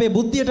කරන්න යන්නේ අපේ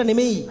බුද්ධියට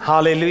නෙමෙයි.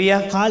 Hallelujah.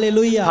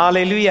 Hallelujah.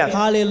 Hallelujah.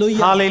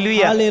 Hallelujah.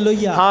 Hallelujah.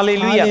 Hallelujah.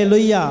 Hallelujah.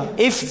 Hallelujah.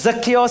 If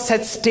Zacchaeus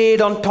had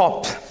stayed on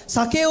top,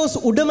 සකේවුස්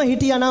උඩම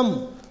හිටියා නම්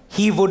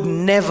he would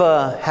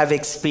never have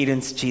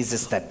experienced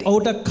Jesus that day.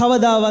 ඔහුට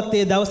කවදාවත්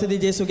ඒ දවසේදී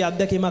ජේසුගේ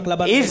අත්දැකීමක්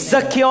ලබන්න If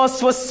Zacchaeus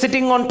was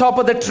sitting on top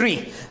of the tree,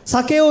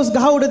 සකේවුස්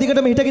ගහ උඩ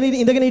දිගටම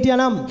ඉඳගෙන හිටියා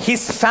නම්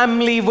his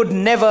family would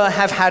never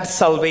have had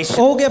salvation.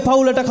 ඔහුගේ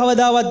පවුලට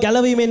කවදාවත්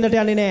ගැලවීම එන්නට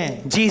යන්නේ නැහැ.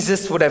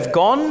 Jesus would have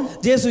gone.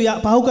 ජේසු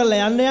පහු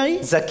කරලා යන්නේ යයි.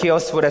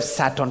 Zacchaeus would have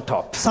sat on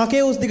top.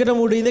 සකේවුස්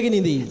දිගටම උඩ ඉඳගෙන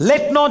ඉඳී.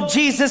 Let not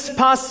Jesus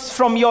pass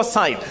from your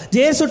side.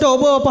 ජේසුට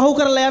ඔබව පහු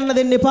කරලා යන්න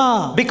දෙන්න එපා.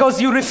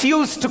 Because you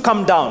refuse to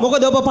come down.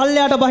 මොකද ඔබ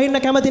පල්ලෙහාට බහින්න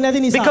කැමති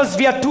නැති නිසා. Because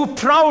we are too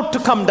proud to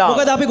come down.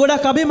 මොකද අපි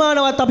ගොඩක්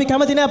අභිමානවත් අපි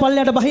කැමති නැහැ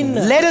පල්ලෙහාට බහින්න.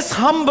 Let us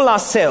humble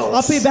ourselves.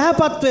 අපි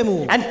බහැපත් වෙමු.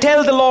 And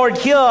tell the Lord,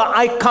 here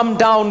I come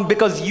down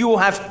because you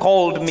have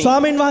called me.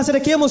 ස්වාමීන්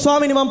වහන්සේට කියමු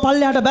ස්වාමීනි මම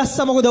පල්ලෙහාට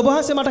බැස්සා මොකද ඔබ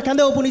වහන්සේ මට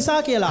කැඳවපු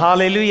නිසා කියලා.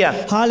 Hallelujah.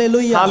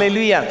 Hallelujah.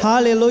 Hallelujah.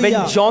 Hallelujah.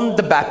 When John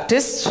the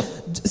Baptist,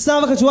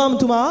 ස්නාවක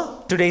ජෝවාමතුමා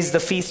today is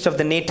the feast of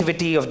the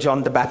nativity of John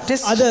the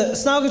Baptist. අද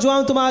ස්නාවක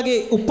ජෝවාමතුමාගේ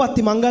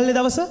උප්පත්ති මංගල්‍ය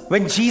දවස.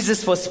 When Jesus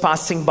was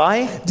passing by,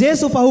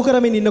 ජේසු පහු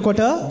කරමින්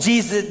ඉන්නකොට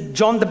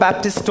John the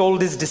Baptist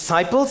told his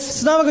disciples,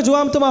 ස්නාවක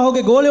ජෝවාමතුමා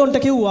ඔහුගේ ගෝලයන්ට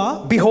කිව්වා,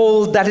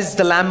 behold, that is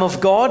the Lamb of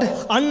God,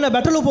 අන්න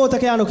බැටළු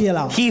පෝතකයාණු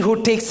කියලා. he who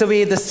takes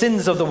away the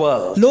sins of the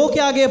world.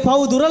 ලෝකයාගේ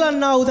පව්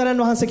දුරලන්නා වූ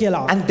තනන් වහන්සේ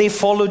කියලා. And they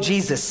follow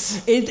Jesus.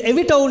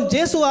 එවිට ඔවුන්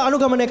ජේසුව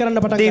අනුගමනය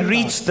කරන්න පටන් They ගත්තා.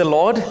 reached the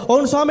Lord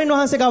ඔවුන් ස්වාමීන්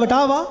වහන්සේ ගාවට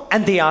ආවා.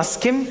 and they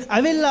asked him,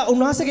 ඇවිල්ලා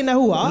උන්වහන්සේගෙන්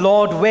ඇහුවා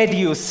Lord, where do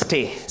you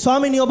stay?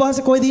 ස්වාමීනි ඔබ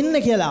වහන්සේ කොහෙද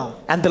ඉන්නේ කියලා.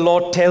 And the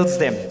Lord tells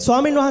them,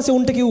 ස්වාමීන් වහන්සේ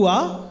උන්ට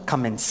කිව්වා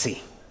come and see.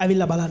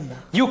 ඇවිල්ලා බලන්න.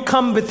 You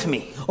come with me.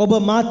 ඔබ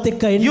මාත්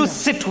එක්ක එන්න. You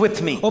sit with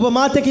me. ඔබ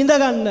මාත් එක්ක ඉඳ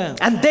ගන්න.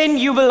 And then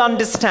you will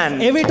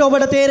understand එවිට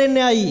ඔබට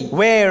තේරෙන්නේ ඇයි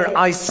where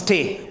I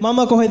stay. මම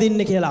කොහෙද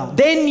ඉන්නේ කියලා.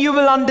 Then you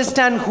will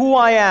understand who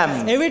I am.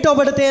 එවිට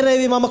ඔබට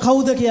තේරෙවි මම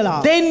කවුද කියලා.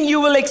 Then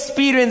you will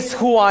experience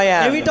who I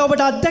am. එවිට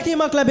ඔබට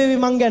අත්දැකීමක් ලැබෙවි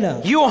මං ගැන.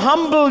 You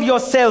humble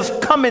yourself,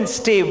 come and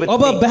stay with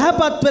ඔබ me.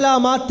 බහැපත් වෙලා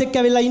මාත් එක්ක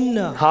ඇවිල්ලා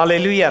ඉන්න.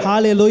 Hallelujah.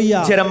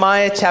 Hallelujah.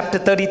 Jeremiah chapter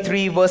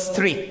 33 verse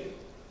 3.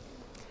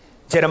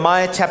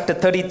 Jeremiah chapter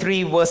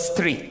 33 verse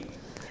 3.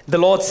 The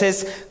Lord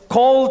says,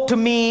 call to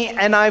me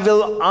and I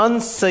will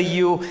answer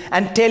you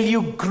and tell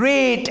you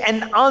great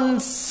and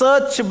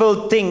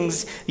unsearchable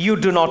things you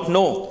do not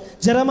know.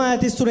 ජෙරමායා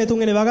 33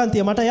 තුන්වෙනි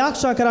වගන්තිය මට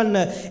යාක්ෂා කරන්න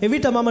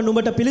එවිට මම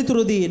නුඹට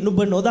පිළිතුරු දී නුඹ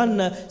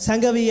නොදන්න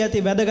සැඟවී ඇති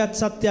වැදගත්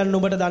සත්‍යයන්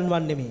නුඹට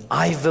දන්වන්නෙමි.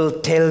 I will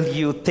tell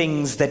you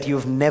things that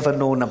you've never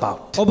known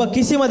about. ඔබ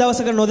කිසිම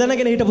දවසක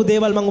නොදැනගෙන හිටපු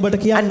දේවල් මම ඔබට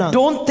කියන්නම්. And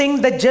don't think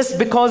that just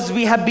because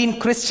we have been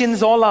Christians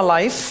all our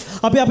life,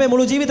 අපි අපේ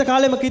මුළු ජීවිත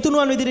කාලෙම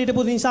කිතුණුවන් විදිහට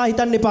හිටපු නිසා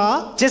හිතන්න එපා.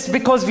 just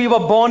because we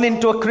were born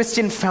into a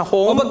Christian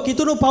home, ඔබ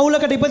කිතුණු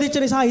පවුලකට ඉපදිච්ච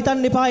නිසා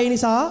හිතන්න එපා ඒ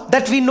නිසා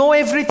that we know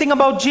everything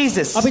about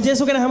Jesus. අපි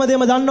ජේසුස් ගැන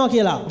හැමදේම දන්නවා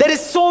කියලා. There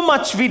is so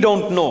much we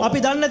don't know. අපි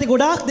දන්නේ නැති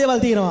ගොඩාක් දේවල්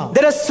තියෙනවා.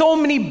 There are so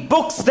many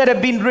books that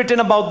have been written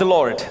about the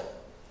Lord.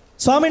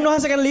 ස්වාමීන්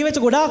වහන්සේ ගැන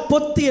ලියවිච්ච ගොඩාක්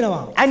පොත්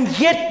තියෙනවා. And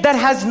yet that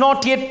has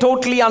not yet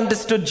totally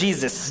understood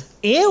Jesus.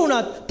 ඒ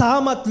වුණත්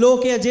තාමත්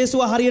ලෝකයේ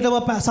ජේසුව හරියටම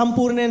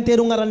සම්පූර්ණයෙන්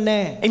තේරුම් අරන්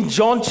නැහැ. In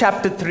John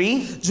chapter 3,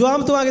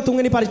 ජෝම්තුමාගේ 3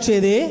 වෙනි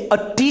පරිච්ඡේදයේ a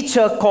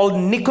teacher called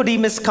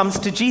Nicodemus comes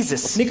to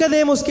Jesus.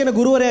 නිකදේමුස් කියන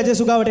ගුරුවරයා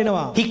ජේසුස් ගාවට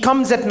එනවා. He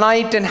comes at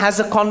night and has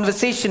a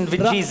conversation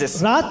with Jesus.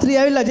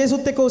 රාත්‍රියේ ඇවිල්ලා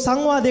ජේසුත් එක්ක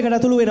සංවාදයකට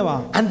ඇතුළු වෙනවා.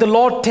 And the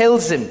Lord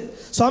tells him,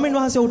 ස්වාමීන්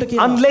වහන්සේ උට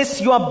කියනවා unless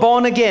you are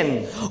born again,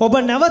 ඔබ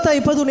නැවත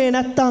ඉපදුනේ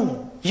නැත්තම්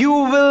you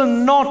will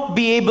not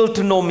be able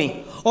to know me.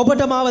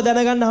 ඔබට මාව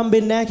දැනගන්න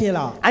හම්බෙන්නේ නැහැ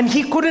කියලා. And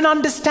he couldn't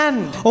understand.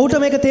 ඔහුට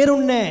මේක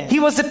තේරුන්නේ නැහැ. He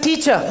was a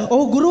teacher.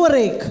 ඔහු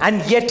ගුරුවරයෙක්. And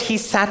yet he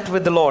sat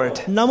with the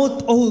Lord. නමුත්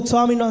ඔහු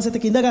ස්වාමීන්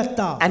වහන්සේට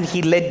ඉඳගත්තා. And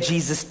he let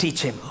Jesus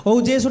teach him.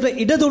 ඔහු ජේසුට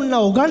ඉඩ දුන්නා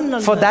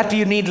උගන්වන්න. For that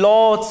you need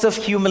lots of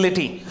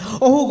humility.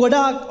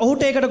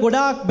 ඔහුට ඒකට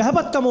ගොඩාක්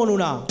බහැපත්කම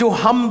වුණා. To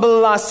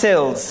humble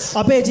ourselves.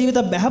 අපේ ජීවිත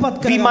බහැපත්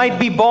කරගන්න. We might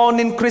be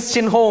born in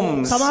Christian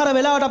homes. සමහර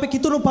වෙලාවට අපි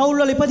කිතුණු පවුල්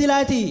වල ඉපදිලා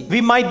ඇති.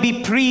 We might be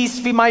priests,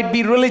 we might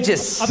be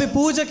religious. අපි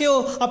පූජකයෝ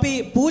අපි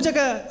පූජක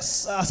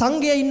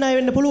සංඝයේ ඉන්න අය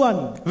වෙන්න පුළුවන්.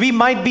 We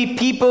might be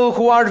people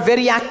who are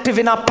very active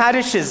in our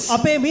parishes.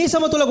 අපේ මේ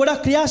සම තුල ගොඩක්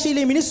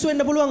ක්‍රියාශීලී මිනිස්සු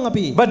වෙන්න පුළුවන්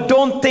අපි. But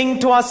don't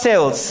think to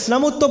ourselves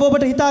නමුත්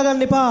ඔබට හිතා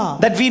ගන්න එපා.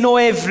 that we know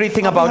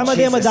everything about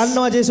හැමදේම Jesus.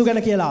 දන්නවා ජේසුස්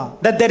ගැන කියලා.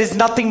 That there is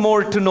nothing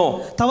more to know.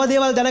 තව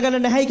දේවල් දැනගන්න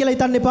නැහැයි කියලා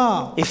හිතන්න එපා.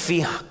 If we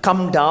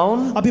come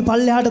down, අපි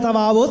පල්ලෙහාට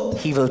තව ආවොත්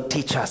he will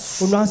teach us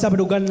උන්වහන්සේ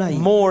අපිට උගන්වයි.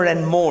 more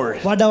and more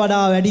වඩා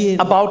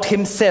වැඩියෙන් about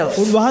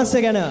himself,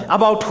 උන්වහන්සේ ගැන,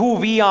 about who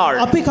we are,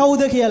 අපි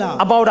කවුද කියලා,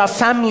 about our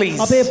families.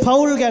 අපේ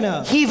පවුල් ගැන.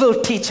 He will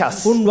teach us.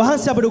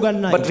 උන්වහන්සේ අපිට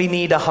උගන්වයි. But we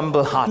need a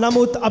humble heart.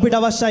 නමුත් අපිට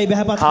අවශ්‍යයි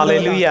බහැපත් කරගන්න.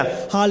 Hallelujah.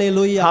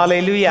 Hallelujah.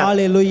 Hallelujah.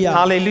 Hallelujah.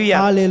 Hallelujah.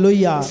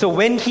 Hallelujah. So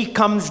when he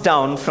comes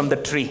down from the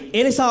tree,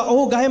 ඒ නිසා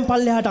ඔහු ගහෙන්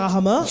පල්ලෙහාට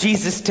ආවම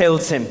Jesus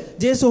tells him,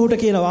 ජේසුස් ඔහුට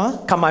කියනවා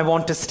come, I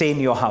want to stay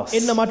in your house.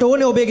 එන්න මට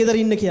ඕනේ ඔබේ ගෙදර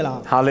ඉන්න කියලා.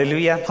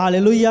 Hallelujah.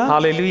 Hallelujah.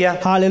 Hallelujah.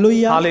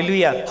 Hallelujah.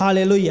 Hallelujah.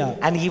 Hallelujah.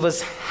 And he was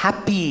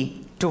happy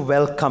to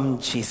welcome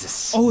Jesus.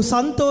 ඔහු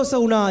සන්තෝෂ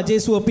වුණා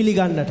ජේසුව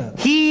පිළිගන්නට.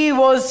 He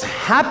was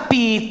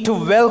happy to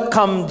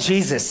welcome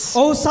Jesus.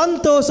 ඔහු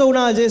සන්තෝෂ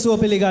වුණා ජේසුව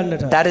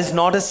පිළිගන්නට. That is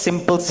not a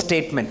simple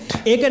statement.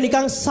 ඒක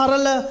නිකන්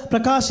සරල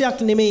ප්‍රකාශයක්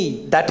නෙමෙයි.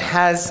 That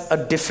has a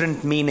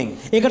different meaning.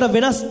 ඒකට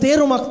වෙනස්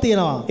තේරුමක්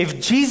තියෙනවා. If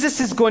Jesus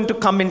is going to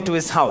come into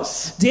his house,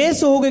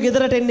 ජේසුස් ඔහුගේ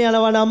ගෙදරට එන්න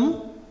යනවා නම්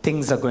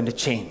things are going to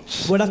change.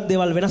 ගොඩක්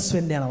දේවල් වෙනස්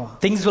වෙන්න යනවා.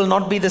 Things will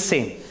not be the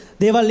same.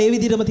 දේවල් ඒ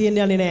විදිහටම තියෙන්න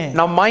යන්නේ නැහැ.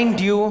 Now mind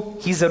you,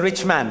 he's a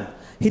rich man.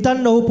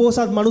 හිතන්න ඔහු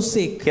පොසත්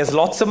මිනිස්සෙක්. He has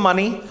lots of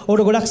money,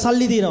 ඔහුට ගොඩක්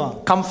සල්ලි තියෙනවා.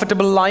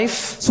 comfortable life.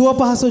 සුව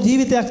පහසු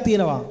ජීවිතයක්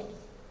තියෙනවා.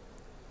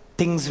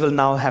 Things will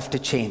now have to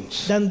change.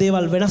 දැන්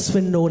දේවල් වෙනස්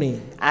වෙන්න ඕනේ.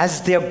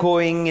 As they are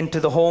going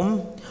into the home,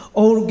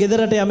 ඔහු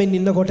ගෙදරට යමින්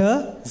ඉන්නකොට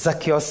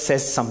Zacchaeus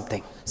says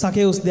something.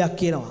 සකේවුස් දෙයක්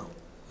කියනවා.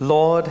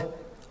 Lord,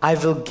 I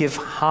will give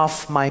half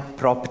my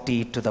property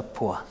to the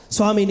poor.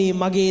 ස්වාමීනි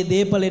මගේ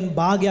දේපලෙන්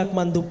භාගයක්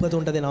මන්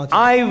දුප්පතුන්ට දෙනවා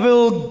කියලා. I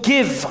will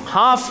give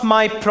half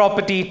my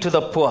property to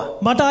the poor.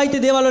 මට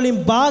අයිති දේවල් වලින්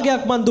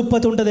භාගයක් මන්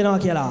දුප්පතුන්ට දෙනවා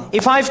කියලා.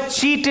 If I've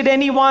cheated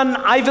anyone,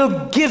 I will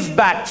give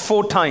back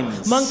 4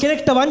 times. මං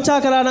කෙනෙක්ට වංචා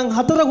කරා නම්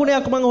 4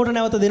 ගුණයක් මං ඔහුට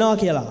නැවත දෙනවා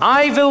කියලා.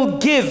 I will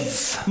give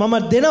මම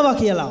දෙනවා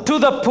කියලා. to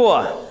the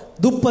poor.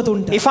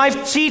 දුප්පතුන්ට. If I've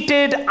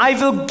cheated, I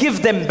will give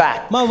them back.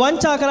 මම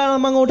වංචා කරා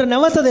නම් මම උට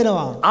නැවත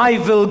දෙනවා. I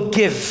will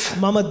give.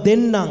 මම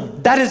දෙන්නම්.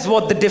 That is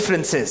what the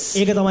difference is.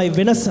 ඒක තමයි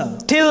වෙනස.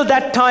 Till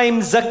that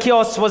time,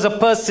 Zacchaeus was a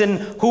person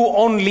who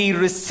only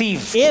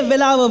received. ඒ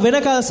වෙලාව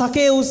වෙනකල්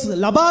සකේවුස්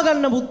ලබා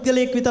ගන්න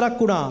පුද්ගලයෙක් විතරක්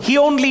වුණා. He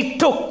only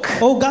took.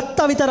 ඔහු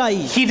ගත්තා විතරයි.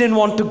 He didn't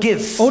want to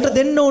give. ඔහුට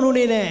දෙන්න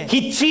ඕනුනේ නැහැ. He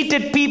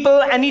cheated people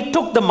and he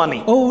took the money.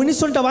 ඔහු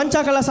මිනිස්සුන්ට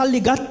වංචා කළා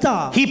සල්ලි ගත්තා.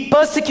 He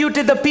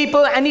persecuted the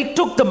people and he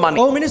took the money.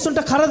 ඔහු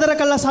මිනිස්සුන්ට කරදර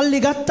කළා සල්ලි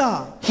ගත්තා.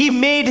 He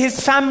made his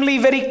family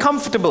very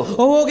comfortable.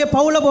 ඔහුගේ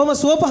පවුල බොහොම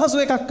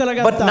සුවපහසු එකක්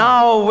කරගත්තා. But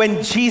now when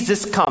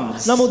Jesus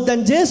comes නමුත්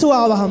දැන් ජේසුස්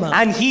ආවහම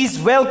and he's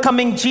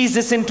welcoming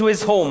Jesus into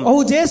his home,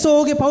 ඔහු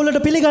ජේසුස්ගේ පවුලට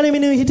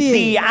පිළිගනිමින් හිටියේ.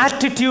 the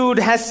attitude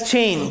has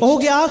changed.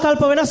 ඔහුගේ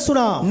ආකල්ප වෙනස්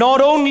වුණා.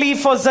 Not only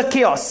for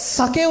Zacchaeus,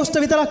 සකේවුස්ට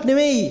විතරක්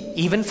නෙමෙයි.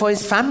 even for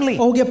his family.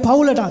 ඔහුගේ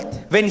පවුලටත්.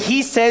 When he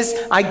says,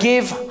 I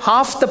gave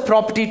half the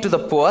property to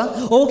the poor,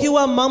 ඔහු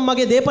කිව්වා මම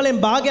මගේ දේපලෙන්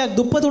භාගයක්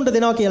දුප්පතුන්ට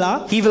දෙනවා කියලා.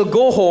 he will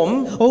go home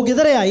ඔහු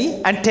ගෙදර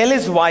යයි. and tell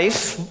his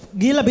wife,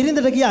 ගිහිල්ලා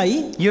බිරිඳට කියයි.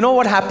 you know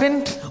what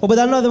happened? ඔබ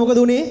දන්නවද මොකද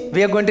උනේ?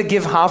 We are going to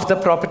give half the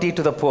property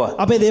to the poor.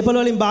 අපේ දේපල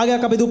වලින්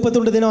භාගයක් අපි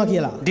දුප්පතුන්ට දෙනවා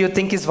කියලා. Do you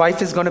think his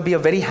wife is going to be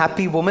a very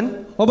happy woman?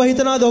 ඔබ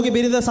හිතනවාද ඔහුගේ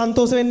බිරිඳ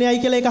සන්තෝෂ වෙන්නේ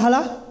ඇයි කියලා ඒක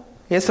අහලා?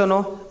 Yes or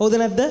no? හවුද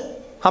නැද්ද?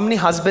 How many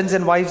husbands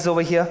and wives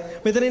over here?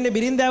 මෙතන ඉන්නේ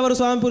බිරිඳෑවරු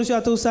ස්වාමි පුරුෂයෝ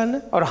අත උස්සන්න.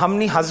 Or how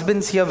many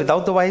husbands here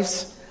without the wives?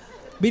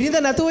 බිරිඳ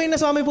නැතුව ඉන්න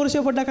ස්වාමි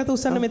පුරුෂයෝ පොඩ්ඩක් අත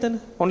උස්සන්න මෙතන.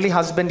 Only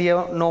husband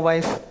here, no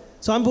wife.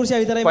 ස්වාමි පුරුෂයා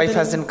විතරයි Wife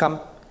මෙතන. hasn't come.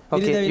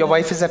 Okay, your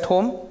wife is at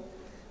home?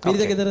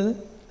 බිරිඳ ගෙදරද?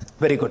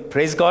 Very good.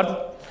 Praise God.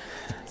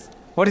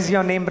 What is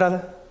your name,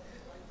 brother?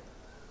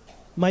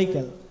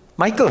 Michael.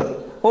 Michael.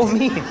 Oh,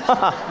 me.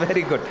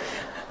 Very good.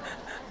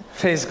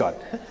 Praise God.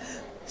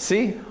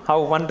 See how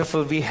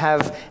wonderful we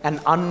have an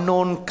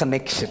unknown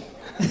connection.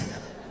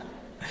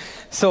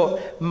 So,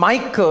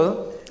 Michael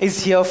is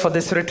here for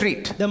this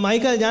retreat. දැන්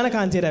Michael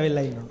ඥානකාන්තයට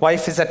ඇවිල්ලා ඉන්නවා.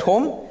 Wife is at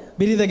home?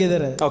 බිරිඳ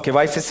ගෙදර. Okay,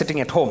 wife is sitting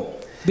at home.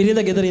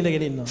 බිරිඳ ගෙදර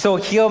ඉඳගෙන ඉන්නවා. So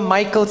here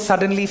Michael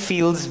suddenly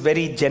feels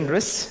very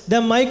generous.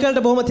 දැන්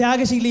මයිකල්ට බොහොම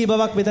ත්‍යාගශීලී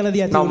බවක්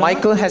මෙතනදී ඇති Now වුණා.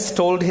 Michael has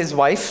told his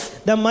wife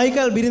දැන්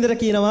මයිකල් බිරිඳට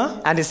කියනවා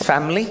and his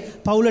family,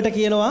 පවුලට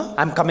කියනවා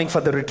I'm coming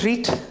for the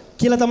retreat.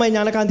 කියලා තමයි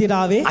ඥානකාන්තයට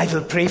ආවේ. I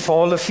will pray for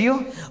all of you.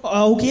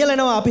 ඔහු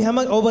කියලානවා අපි හැම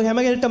ඔබ හැම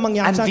කෙනෙක්ට මම And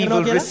යාචනා we කරනවා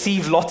will කියලා.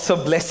 receive lots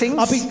of blessings.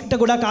 අපිට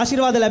ගොඩක්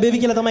ආශිර්වාද ලැබෙවි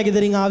කියලා තමයි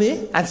ගෙදරින් ආවේ.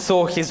 And so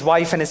his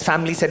wife and his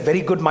family said,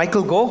 very good,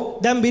 Michael, go.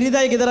 දැන්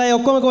බිරිඳයි ගෙදරයි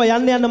ඔක්කොම කිව්වා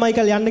යන්න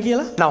මයිකල් යන්න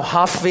කියලා. Now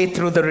halfway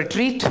through the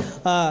retreat,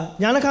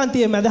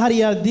 ඥානකාන්තයේ මැද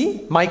හරියද්දී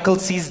Michael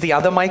sees the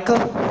other Michael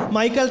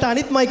මයිකල්ට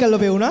අනිත් මයිකල්ව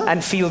පෙවුණා. and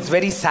feels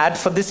very sad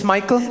for this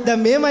Michael. දැන්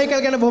මේ මයිකල්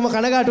ගැන බොහොම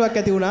කනගාටුවක්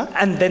ඇති වුණා.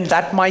 And then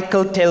that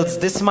Michael tells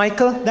this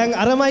Michael, දැන්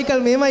අර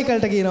මයිකල් මේ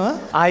මයිකල්ට කියනවා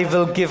I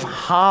will give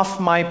half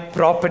my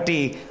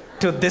property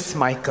to this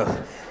Michael.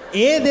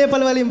 ඒ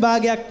දේපල වලින්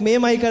භාගයක් මේ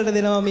මයිකල්ට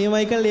දෙනවා මේ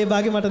මයිකල් ඒ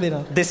භාගෙ මට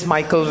දෙනවා. This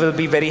Michael will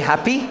be very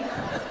happy.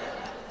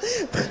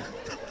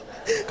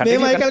 මේ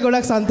මයිකල්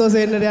ගොඩක් සන්තෝෂ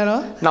වෙන්නට යනවා.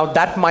 Now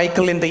that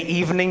Michael in the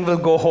evening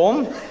will go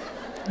home.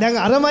 දැන්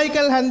අර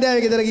මයිකල්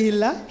හැන්දෑවේ ගෙදර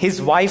ගිහිල්ලා His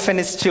wife and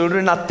his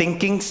children are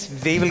thinking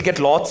they will get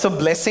lots of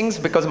blessings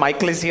because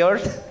Michael is here.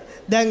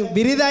 දැන්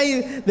බිරිඳයි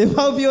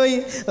දෙමව්පියෝයි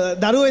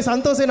දරුවෝයි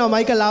සන්තෝෂ වෙනවා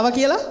මයිකල් ආවා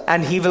කියලා.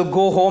 And he will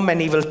go home and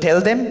he will tell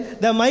them,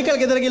 දැන් මයිකල්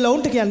ගෙදර ගිහලා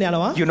උන්ට කියන්න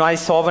යනවා. you know, I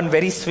saw one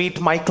very sweet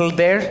Michael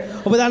there.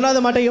 ඔබ දන්නවද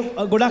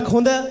මට ගොඩක්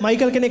හොඳ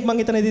මයිකල් කෙනෙක්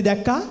මං එතනදී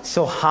දැක්කා.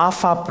 So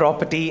half our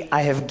property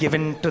I have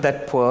given to that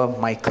poor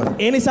Michael.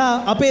 ඒ නිසා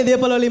අපේ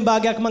දේපල වලින්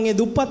භාගයක් මං ඒ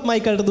දුප්පත්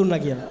මයිකල්ට දුන්නා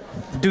කියලා.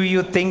 Do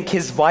you think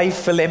his wife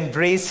will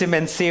embrace him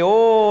and say,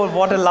 oh,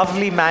 what a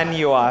lovely man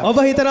you are? ඔබ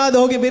හිතනවාද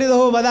ඔහුගේ බිරිඳ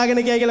ඔහුව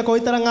බදාගෙන ගියා කියලා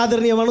කොයිතරම්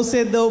ආදරණීය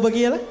මිනිස්සෙක්ද ඔබ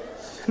කියලා?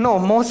 No,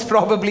 most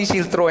probably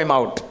she'll throw him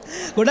out.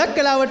 ගොඩක්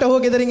කලාවට ඔහු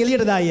ගෙදරින්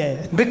එළියට දායි අය.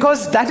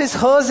 Because that is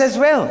hers as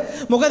well.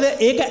 මොකද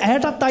ඒක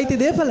ඇයටත් අයිති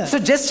දේපල. So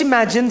just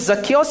imagine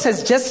Zacchaeus has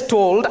just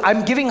told,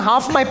 I'm giving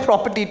half my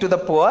property to the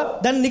poor.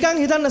 දැන්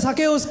නිකන් හිතන්න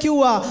සකේවුස්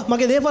කිව්වා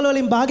මගේ දේපල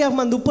වලින් භාගයක්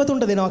මං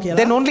දුප්පතුන්ට දෙනවා කියලා.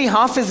 Then only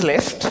half is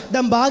left.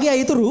 දැන් භාගය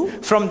ඉතුරු.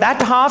 From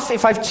that half,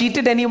 if I've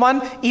cheated anyone,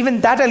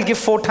 even that I'll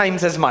give 4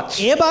 times as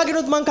much. ඒ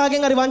භාගෙනුත් මං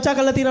කාගෙන් හරි වංචා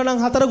කරලා තියෙනවා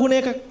නම් 4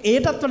 ගුණයක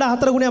ඒටත් වඩා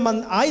 4 ගුණයක්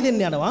මං ආයි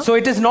දෙන්න යනවා. So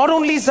it is not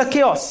only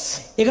Zacchaeus.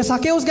 ඒක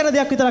සකේවුස් ගැන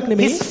දෙයක් විතරක්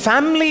නෙමෙයි. His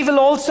family will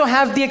also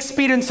have the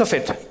experience of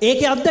it.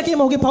 ඒකේ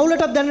අත්දැකීම ඔහුගේ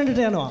පවුලටත්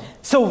දැනෙන්නට යනවා.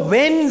 So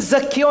when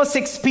Zacchaeus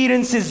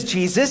experiences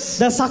Jesus,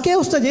 දැන්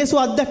සකේවුස්ට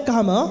ජේසුස්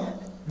අත්දැක්කහම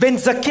when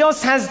Zacchaeus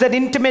has that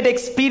intimate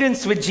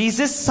experience with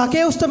Jesus,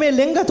 සකේවුස්ට මේ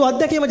ලෙන්ගතු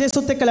අත්දැකීම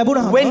ජේසුස්ත් එක්ක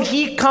ලැබුණාම when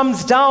he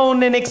comes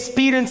down and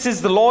experiences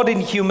the Lord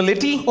in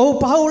humility, ඔහු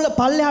පවුල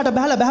පල්ලෙහාට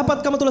බහලා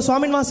බහපත්කම තුල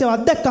ස්වාමීන් වහන්සේව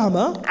අත්දැක්කහම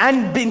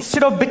and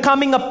instead of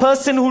becoming a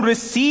person who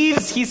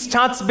receives, he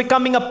starts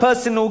becoming a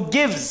person who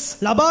gives.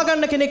 ලබා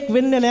ගන්න කෙනෙක්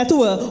වෙන්නේ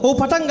නැතුව ඔහු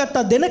පටන්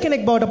ගත්තා දෙන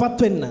කෙනෙක් බවට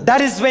පත් වෙන්න.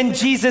 That is when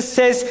Jesus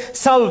says,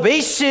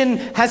 salvation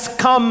has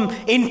come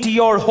into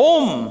your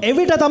home.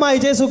 එවිට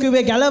තමයි ජේසුස්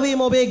කිව්වේ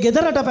ගැලවීම ඔබේ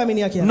ගෙදරට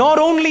පැමිණියා කියලා. Not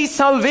only only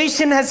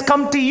salvation has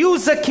come to you,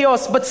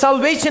 Zacchaeus, but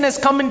salvation has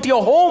come into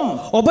your home.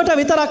 ඔබට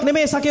විතරක්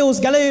නෙමෙයි සකේවුස්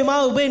ගැලවීම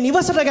ඔබේ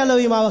නිවසට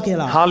ගැලවීම ආවා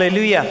කියලා.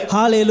 Hallelujah.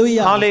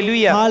 Hallelujah.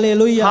 Hallelujah.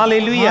 Hallelujah.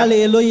 Hallelujah.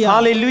 Hallelujah.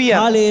 Hallelujah.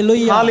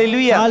 Hallelujah.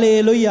 Hallelujah.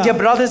 Hallelujah. Dear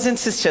brothers and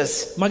sisters,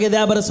 මගේ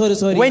දයාබර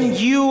sorry when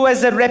you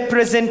as a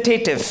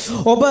representative,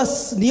 ඔබ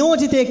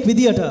නියෝජිතයෙක්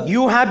විදියට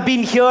you have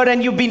been here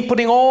and you've been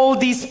putting all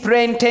these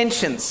prayer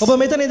intentions. ඔබ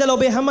මෙතන ඉඳලා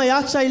ඔබේ හැම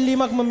යාක්ෂා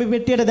ඉල්ලීමක්ම මේ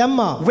පෙට්ටියට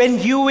දැම්මා. When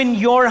you in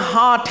your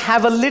heart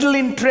have a little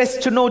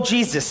interest to know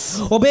Jesus,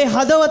 ඔබේ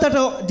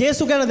හදවතට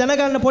ජේසු ගැන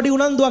දැනගන්න පොඩි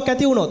උනන්දුවක්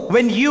ඇති වුණොත්,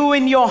 when you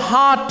in your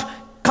heart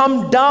come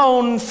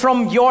down from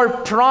your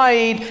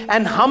pride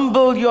and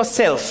humble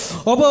yourself,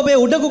 ඔබ ඔබේ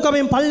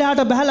උඩඟුකමෙන්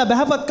පල්ලෙහාට බහලා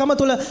බහපත්කම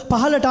තුල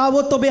පහළට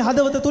ආවොත් ඔබේ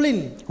හදවත තුලින්,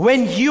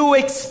 when you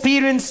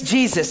experience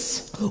Jesus,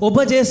 ඔබ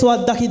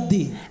ජේසුවත්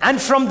දකිද්දී,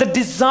 and from the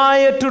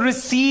desire to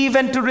receive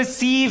and to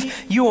receive,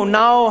 you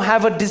now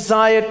have a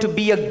desire to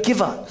be a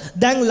giver.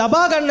 දැන්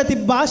ලබා ගන්න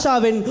තිබ්බ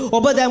ආශාවෙන්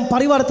ඔබ දැන්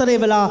පරිවර්තනය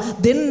වෙලා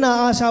දෙන්න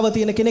ආශාව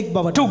තියෙන කෙනෙක්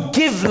බවට. To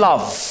give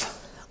love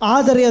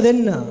ආදරය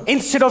දෙන්න.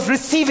 instead of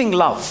receiving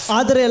love.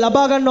 ආදරය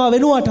ලබා ගන්නවා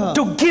වෙනුවට.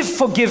 To give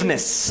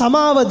forgiveness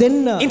සමාව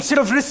දෙන්න. instead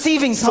of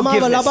receiving සමාව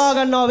forgiveness. ලබා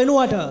ගන්නවා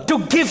වෙනුවට. To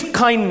give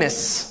kindness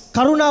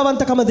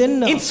කරුණාවන්තකම දෙන්න.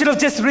 instead of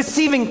just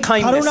receiving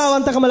kindness.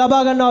 කරුණාවන්තකම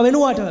ලබා ගන්නවා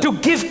වෙනුවට. To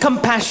give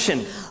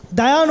compassion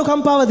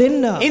දයානුකම්පාව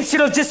දෙන්න.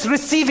 instead of just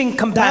receiving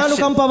compassion.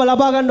 දයානුකම්පාව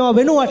ලබා ගන්නවා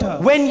වෙනුවට.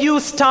 When you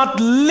start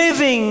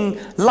living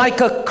like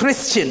a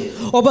Christian,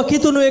 ඔබ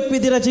කිතුණුවෙක්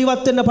විදිහට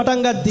ජීවත් වෙන්න පටන්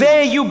ගද්දී,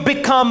 where you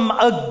become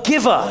a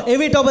giver,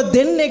 එවිට ඔබ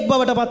දෙන්නෙක්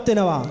බවට පත්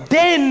වෙනවා.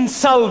 then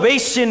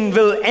salvation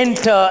will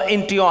enter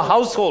into your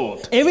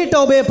household. එවිට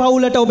ඔබේ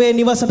පවුලට ඔබේ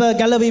නිවසට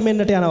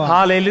ගැලවීමෙන්නට යනවා.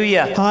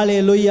 Hallelujah.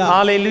 Hallelujah.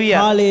 Hallelujah.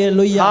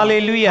 Hallelujah.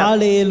 Hallelujah.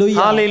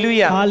 Hallelujah.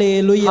 Hallelujah.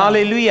 Hallelujah.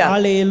 Hallelujah.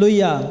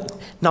 Hallelujah.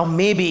 Now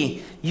maybe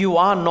you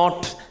are not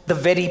the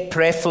very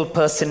prayerful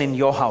person in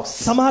your house.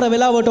 සමහර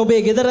වෙලාවට ඔබේ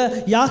ගෙදර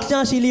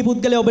යාඥාශීලී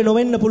පුද්ගලයා ඔබ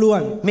නොවෙන්න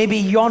පුළුවන්. Maybe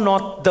you're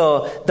not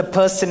the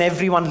person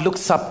everyone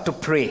looks up to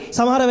pray.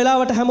 සමහර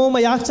වෙලාවට හැමෝම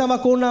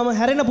යාඥාවක් වුණාම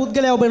හැරෙන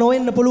පුද්ගලයා ඔබ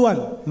නොවෙන්න පුළුවන්.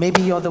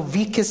 Maybe you're the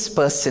weakest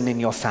person in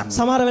your family.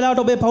 සමහර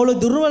වෙලාවට ඔබේ පවුලේ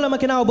දුර්වලම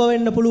කෙනා ඔබ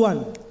වෙන්න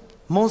පුළුවන්.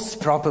 Most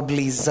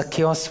probably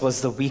Zacchaeus was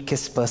the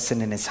weakest person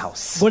in his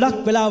house.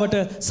 ගොඩක්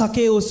වෙලාවට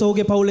සකේවුස්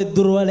ඔහුගේ පවුලේ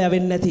දුර්වලයා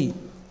වෙන්නේ නැති.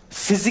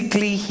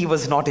 Physically he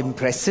was not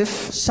impressive.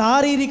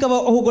 ශාරීරිකව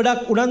ඔහු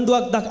ගොඩක්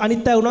උනන්දුවක්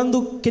අනිත් අය උනන්දු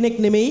කෙනෙක්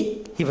නෙමෙයි.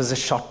 He was a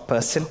short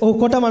person. ඔහු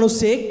කොට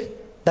මිනිසෙක්.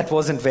 That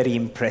wasn't very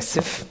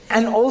impressive.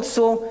 And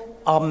also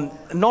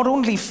not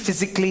only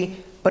physically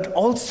but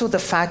also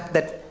the fact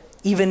that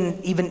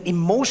even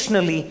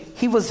emotionally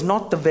he was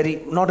not a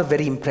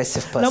very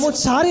impressive person. නමුත්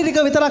ශාරීරික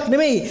විතරක්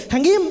නෙමෙයි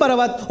හැඟීම්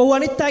බරවත් ඔහු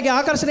අනිත් අයගේ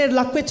ආකර්ෂණයට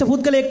ලක් වෙච්ච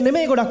පුද්ගලයෙක්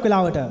නෙමෙයි ගොඩක්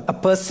වෙලාවට. A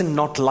person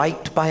not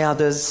liked by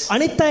others.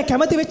 අනිත් අය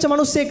කැමති වෙච්ච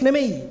මිනිසෙක්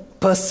නෙමෙයි.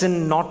 Person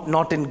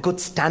not in good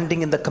standing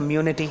in the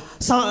community.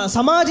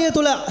 සමාජය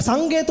තුල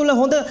සංඝය තුල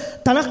හොඳ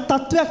තනක්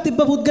තත්වයක් තිබ්බ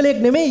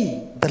පුද්ගලයෙක් නෙමෙයි.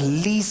 The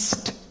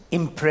least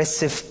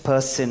impressive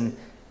person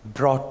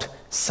brought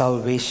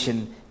salvation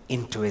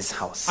into his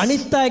house.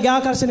 අනිත් අයගේ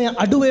ආකර්ෂණය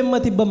අඩුවෙන්ම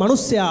තිබ්බ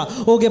මිනිසයා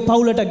ඔහුගේ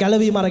පවුලට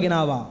ගැලවීම අරගෙන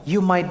ආවා.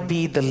 You might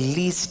be the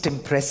least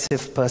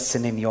impressive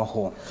person in your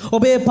home.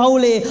 ඔබේ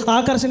පවුලේ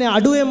ආකර්ෂණය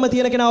අඩුවෙන්ම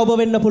තියෙන කෙනා ඔබ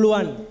වෙන්න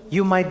පුළුවන්.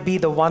 You might be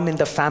the one in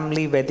the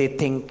family where they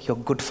think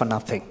you're good for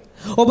nothing.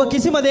 ඔබ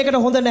කිසිම දෙයකට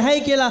හොඳ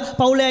නැහැයි කියලා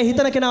පවුලේ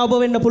හිතන කෙනා ඔබ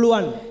වෙන්න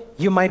පුළුවන්.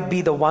 You might be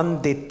the one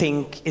they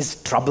think is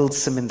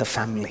troublesome in the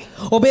family.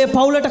 ඔබේ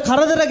පවුලට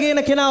කරදර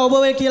ගේන කෙනා ඔබ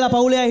වෙයි කියලා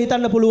පවුලේ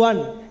හිතන්න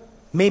පුළුවන්.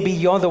 Maybe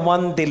you're the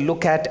one they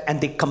look at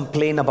and they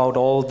complain about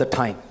all the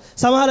time.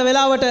 සමහර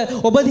වෙලාවට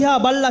ඔබ දිහා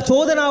බල්ලා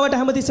චෝදනාවට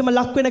හැමතිස්සෙම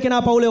ලක් වෙන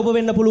කෙනා පවුලේ ඔබ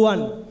වෙන්න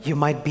පුළුවන්. You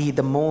might be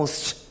the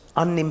most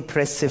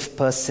unimpressive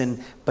person,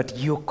 but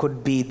you could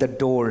be the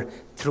door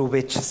through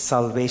which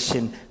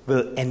salvation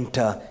will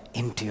enter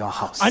into your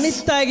house.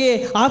 අනිත් අයගේ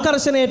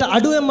ආකර්ෂණයට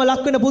අඩුවෙන්ම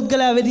ලක් වෙන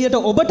පුද්ගලයා විදියට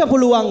ඔබට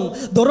පුළුවන්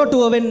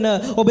දොරටුව වෙන්න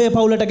ඔබේ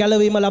පවුලට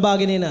ගැලවීම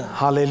ලබාගෙන එන.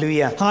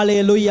 Hallelujah.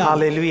 Hallelujah.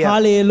 Hallelujah.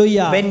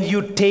 Hallelujah. When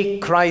you take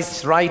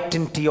Christ right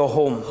into your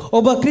home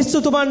ඔබ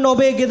ක්‍රිස්තුතුමන්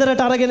ඔබේ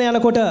ගෙදරට අරගෙන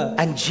යනකොට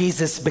and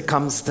Jesus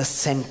becomes the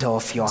center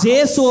of your house,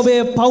 ජේසු ඔබේ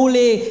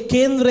පවුලේ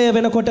කේන්ද්‍රය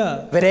වෙනකොට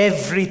where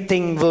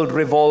everything will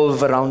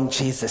revolve around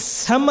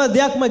Jesus. හැම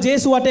දෙයක්ම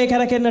ජේසු වටේ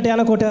කැරකෙන්නට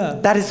යනකොට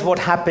That is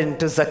what happened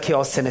to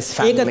Zacchaeus and his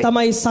ඒක family.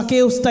 තමයි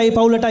සකේවුස්ටයි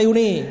පවුලටයි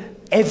උනේ.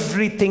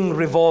 Everything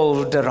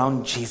revolved around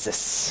Jesus.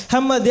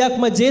 හැම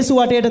දෙයක්ම ජේසු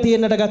වටේට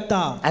තියෙන්නට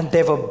ගත්තා. And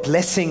there were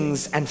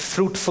blessings and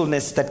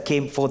fruitfulness that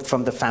came forth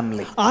from the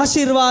family.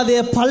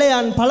 ආශිර්වාදයේ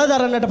ඵලයන්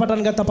පළදරන්නට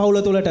පටන් ගත්ත පවුල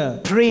තුලට.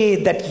 Pray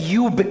that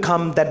you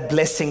become that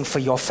blessing for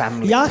your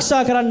family.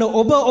 යාක්ෂා කරන්න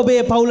ඔබ ඔබේ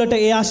පවුලට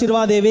ඒ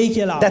ආශිර්වාදය වෙයි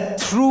කියලා. That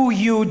through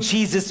you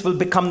Jesus will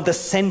become the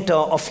center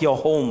of your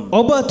home.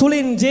 ඔබ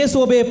තුලින්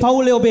ජේසු ඔබේ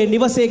පවුලේ ඔබේ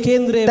නිවසේ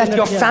කේන්ද්‍රය That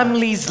your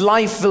family's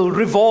life will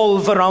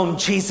revolve around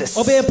Jesus.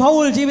 ඔබේ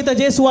පවුල් ජීවිත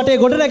ජේසු වටේ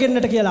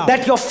ගොඩනගෙන්නට කියලා.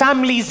 That your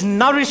family's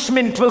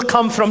nourishment will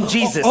come from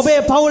Jesus. ඔබේ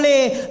පවුලේ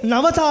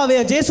නවතාවය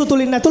ජේසු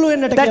තුලින් ඇතුළු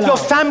වෙන්නට That your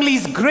කියලා.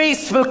 family's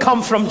grace will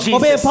come from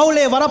ඔබේ Jesus.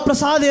 පවුලේ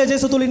වරප්‍රසාදය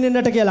ජේසු තුලින්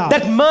එන්නට කියලා.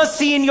 That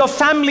mercy in your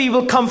family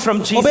will come from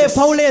ඔබේ Jesus.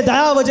 පවුලේ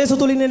දයාව ජේසු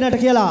තුලින් එන්නට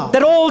කියලා.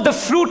 That all the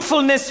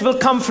fruitfulness will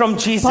come from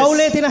Jesus.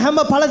 පවුලේ තියෙන හැම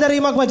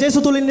පළදැරීමක්ම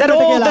ජේසු තුලින් That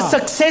එන්නට all the කියලා.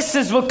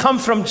 successes will come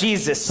from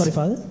Jesus. Sorry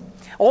father.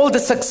 All the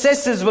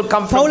successes will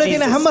come from පවුලේ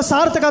තියෙන Jesus. හැම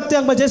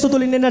සාර්ථකත්වයක්ම ජේසු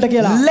තුලින් එන්නට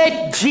කියලා. Let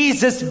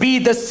Jesus be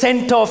the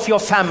center of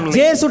your family.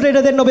 ජේසුට ඉඩ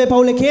දෙන්න ඔබේ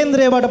පවුලේ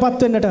කේන්ද්‍රය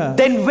බවටපත් වෙන්නට.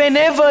 Then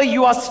whenever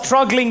you are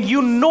struggling,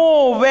 you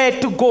know where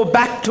to go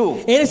back to.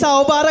 ඒ නිසා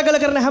ඔබ අරගල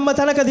කරන හැම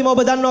තැනකදීම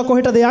ඔබ දන්නවා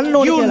කොහෙටද යන්න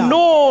ඕනේ You කියලා.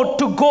 know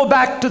to go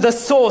back to the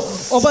source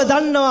ඔබ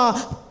දන්නවා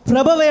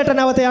ප්‍රභවයට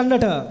නැවත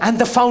යන්නට. and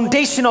the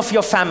foundation of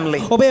your family.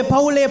 ඔබේ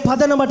පවුලේ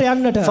පදනමට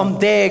යන්නට. From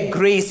there,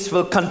 grace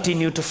will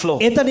continue to flow.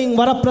 එතනින්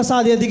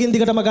වරප්‍රසාදය දිගින්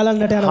දිගටම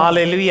ගලන්නට යනවා.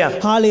 Hallelujah.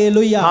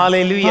 Hallelujah.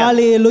 Hallelujah.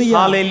 Hallelujah.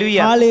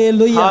 Hallelujah.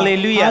 Hallelujah.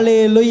 Hallelujah.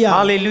 Hallelujah.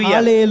 Hallelujah.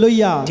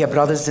 Hallelujah. Dear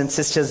brothers and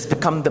sisters,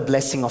 become the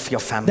blessing of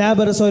your family.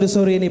 දෑබර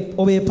සොයුරියනි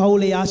ඔබේ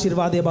පවුලේ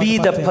ආශිර්වාදය Be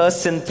the බවටපත් වෙන්න.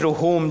 person through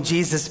whom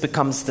Jesus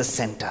becomes the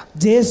center.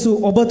 ජේසු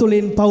ඔබ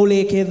තුලින්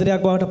පවුලේ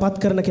කේන්ද්‍රයක් බවට පත්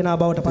කරන කෙනා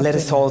බවට පත් Let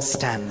us වෙන්න. all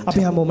stand.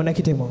 අපි හැමෝම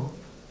නැගිටිමු.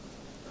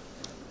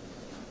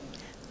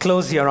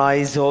 Close your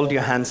eyes, hold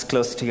your hands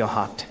close to your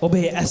heart.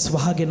 ඔබේ ඇස්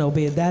වහගෙන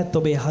ඔබේ දෑත්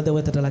ඔබේ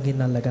හදවතට ළඟින්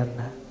අල්ල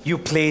ගන්න. You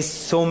place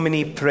so many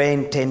prayer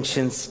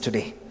intentions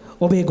today.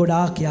 ඔබේ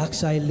ගොඩාක්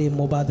යාක්ෂා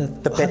ඉල්ලීම් ඔබ අද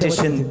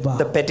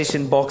The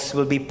petition box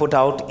will be put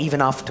out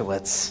even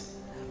afterwards.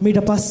 මීට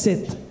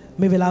පස්සෙත්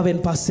මේ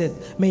වෙලාවෙන් පස්සෙත්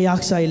මේ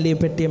යාක්ෂා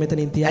ඉල්ලීම් පෙට්ටිය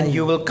මෙතනින් And තියයි.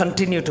 you will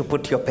continue to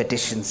put your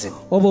petitions in.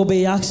 ඔබ ඔබේ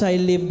යාක්ෂා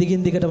ඉල්ලීම්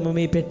දිගින් දිගටම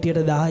මේ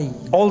පෙට්ටියට දායි.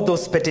 All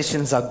those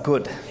petitions are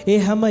good. ඒ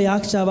හැම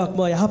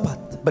යාක්ෂාවක්ම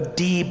යහපත්. But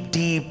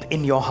deep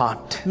in your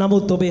heart,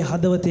 නමුත් ඔබේ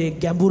හදවතේ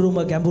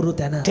ගැඹුරු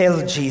තැන tell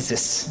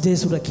Jesus,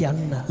 ජේසුට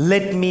කියන්න.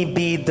 let me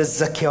be the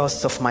Zacchaeus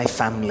of my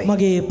family.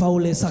 මගේ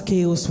පවුලේ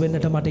සකේයුස්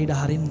වෙන්නට මට ඉඩ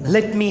හරින්න.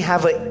 Let me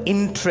have an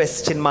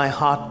interest in my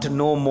heart to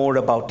know more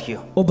about you.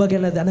 ඔබ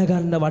ගැන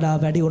දැනගන්න වඩා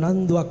වැඩි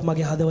උනන්දුවක්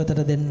මගේ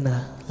හදවතට දෙන්න.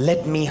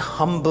 Let me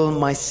humble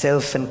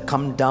myself and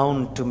come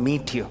down to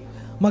meet you.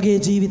 මගේ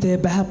ජීවිතය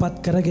බැහැපත්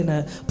කරගෙන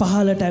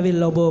පහළට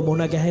ඇවිල්ලා ඔබ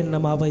මුණ ගැහෙන්න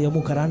මාව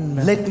යොමු කරන්න.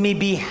 Let me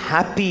be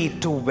happy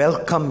to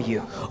welcome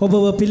you. ඔබව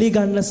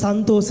පිළිගන්න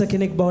සන්තෝෂ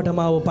කෙනෙක් බවට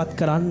මාව පත්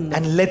කරන්න.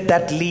 And let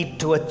that lead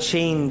to a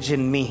change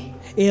in me.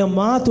 එය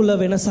මා තුල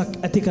වෙනසක්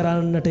ඇති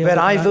කරන්නට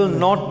Where I will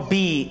not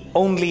be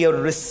only a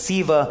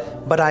receiver,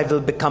 but I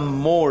will become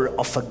more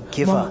of a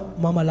giver.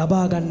 මම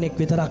ලබා ගන්නෙක්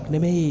විතරක්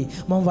නෙමෙයි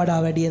මම වඩා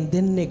වැඩියෙන්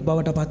දෙන්නෙක්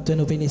බවට පත්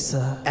වෙනු පිණිස.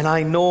 And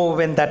I know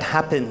when that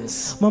happens,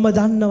 මම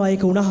දන්නවා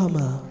ඒක වුණාම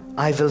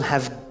I will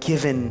have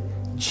given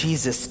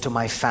Jesus to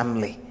my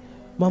family.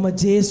 මම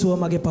ජේසුව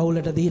මගේ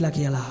පවුලට දීලා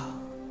කියලා.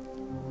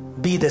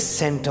 Be the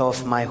center of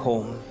my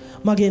home.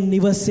 මගේ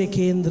නිවසේ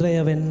කේන්ද්‍රය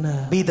වෙන්න.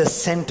 Be the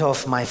center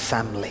of my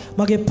family.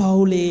 මගේ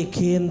පවුලේ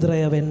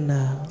කේන්ද්‍රය වෙන්න.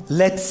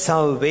 Let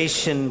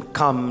salvation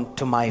come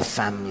to my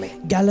family.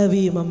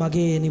 ගැලවීම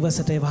මගේ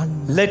නිවසට එවන්න.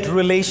 Let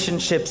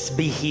relationships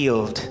be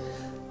healed.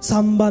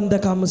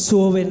 සම්බන්ධකම්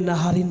සුව වෙන්න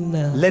හරින්න.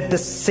 Let the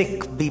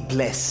sick be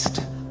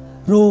blessed.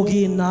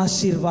 රෝගීන්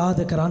ආශිර්වාද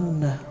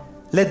කරන්න.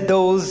 Let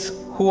those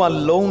who are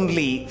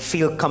lonely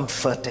feel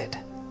comforted.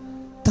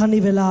 තනි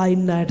වෙලා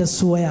ඉන්න අයට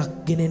සුවයක්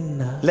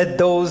ගෙනෙන්න. Let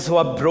those who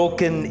are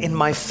broken in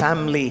my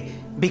family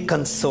be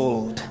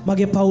consoled.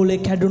 මගේ පවුලේ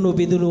කැඩුණු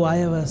බිඳුණු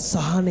අයව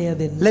සහනය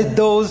දෙන්න. Let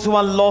those who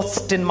are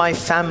lost in my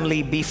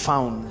family be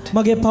found.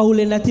 මගේ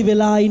පවුලේ නැති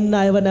වෙලා ඉන්න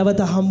අයව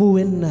නැවත හමු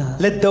වෙන්න.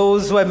 Let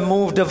those who have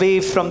moved away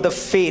from the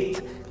faith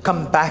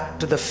come back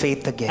to the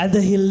faith again.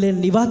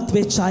 ඇදහිල්ලෙන් ඉවත්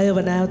වෙච්ච අයව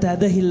නැවත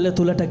ඇදහිල්ල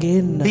තුලට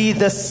ගේන්න. Be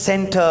the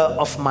center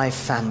of my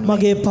family.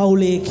 මගේ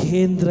පවුලේ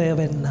කේන්ද්‍රය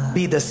වෙන්න.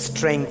 Be the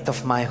strength of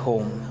my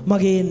home.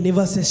 මගේ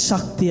නිවසේ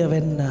ශක්තිය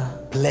වෙන්න.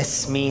 Bless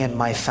me and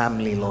my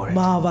family, Lord.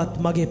 මාවත්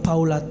මගේ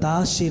පවුලත්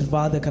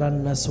ආශිර්වාද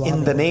කරන්න ස්වාමී.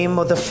 In the name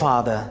of the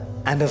Father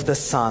and of the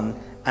Son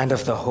and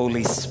of the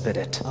Holy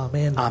Spirit.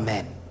 Amen.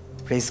 Amen.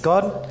 Praise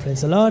God.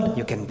 Praise the Lord.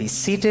 You can be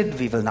seated.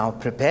 We will now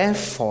prepare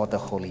for the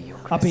Holy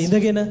Eucharist. අපි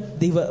ඉඳගෙන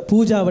දිව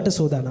පූජාවට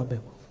සූදානම්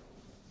වෙමු.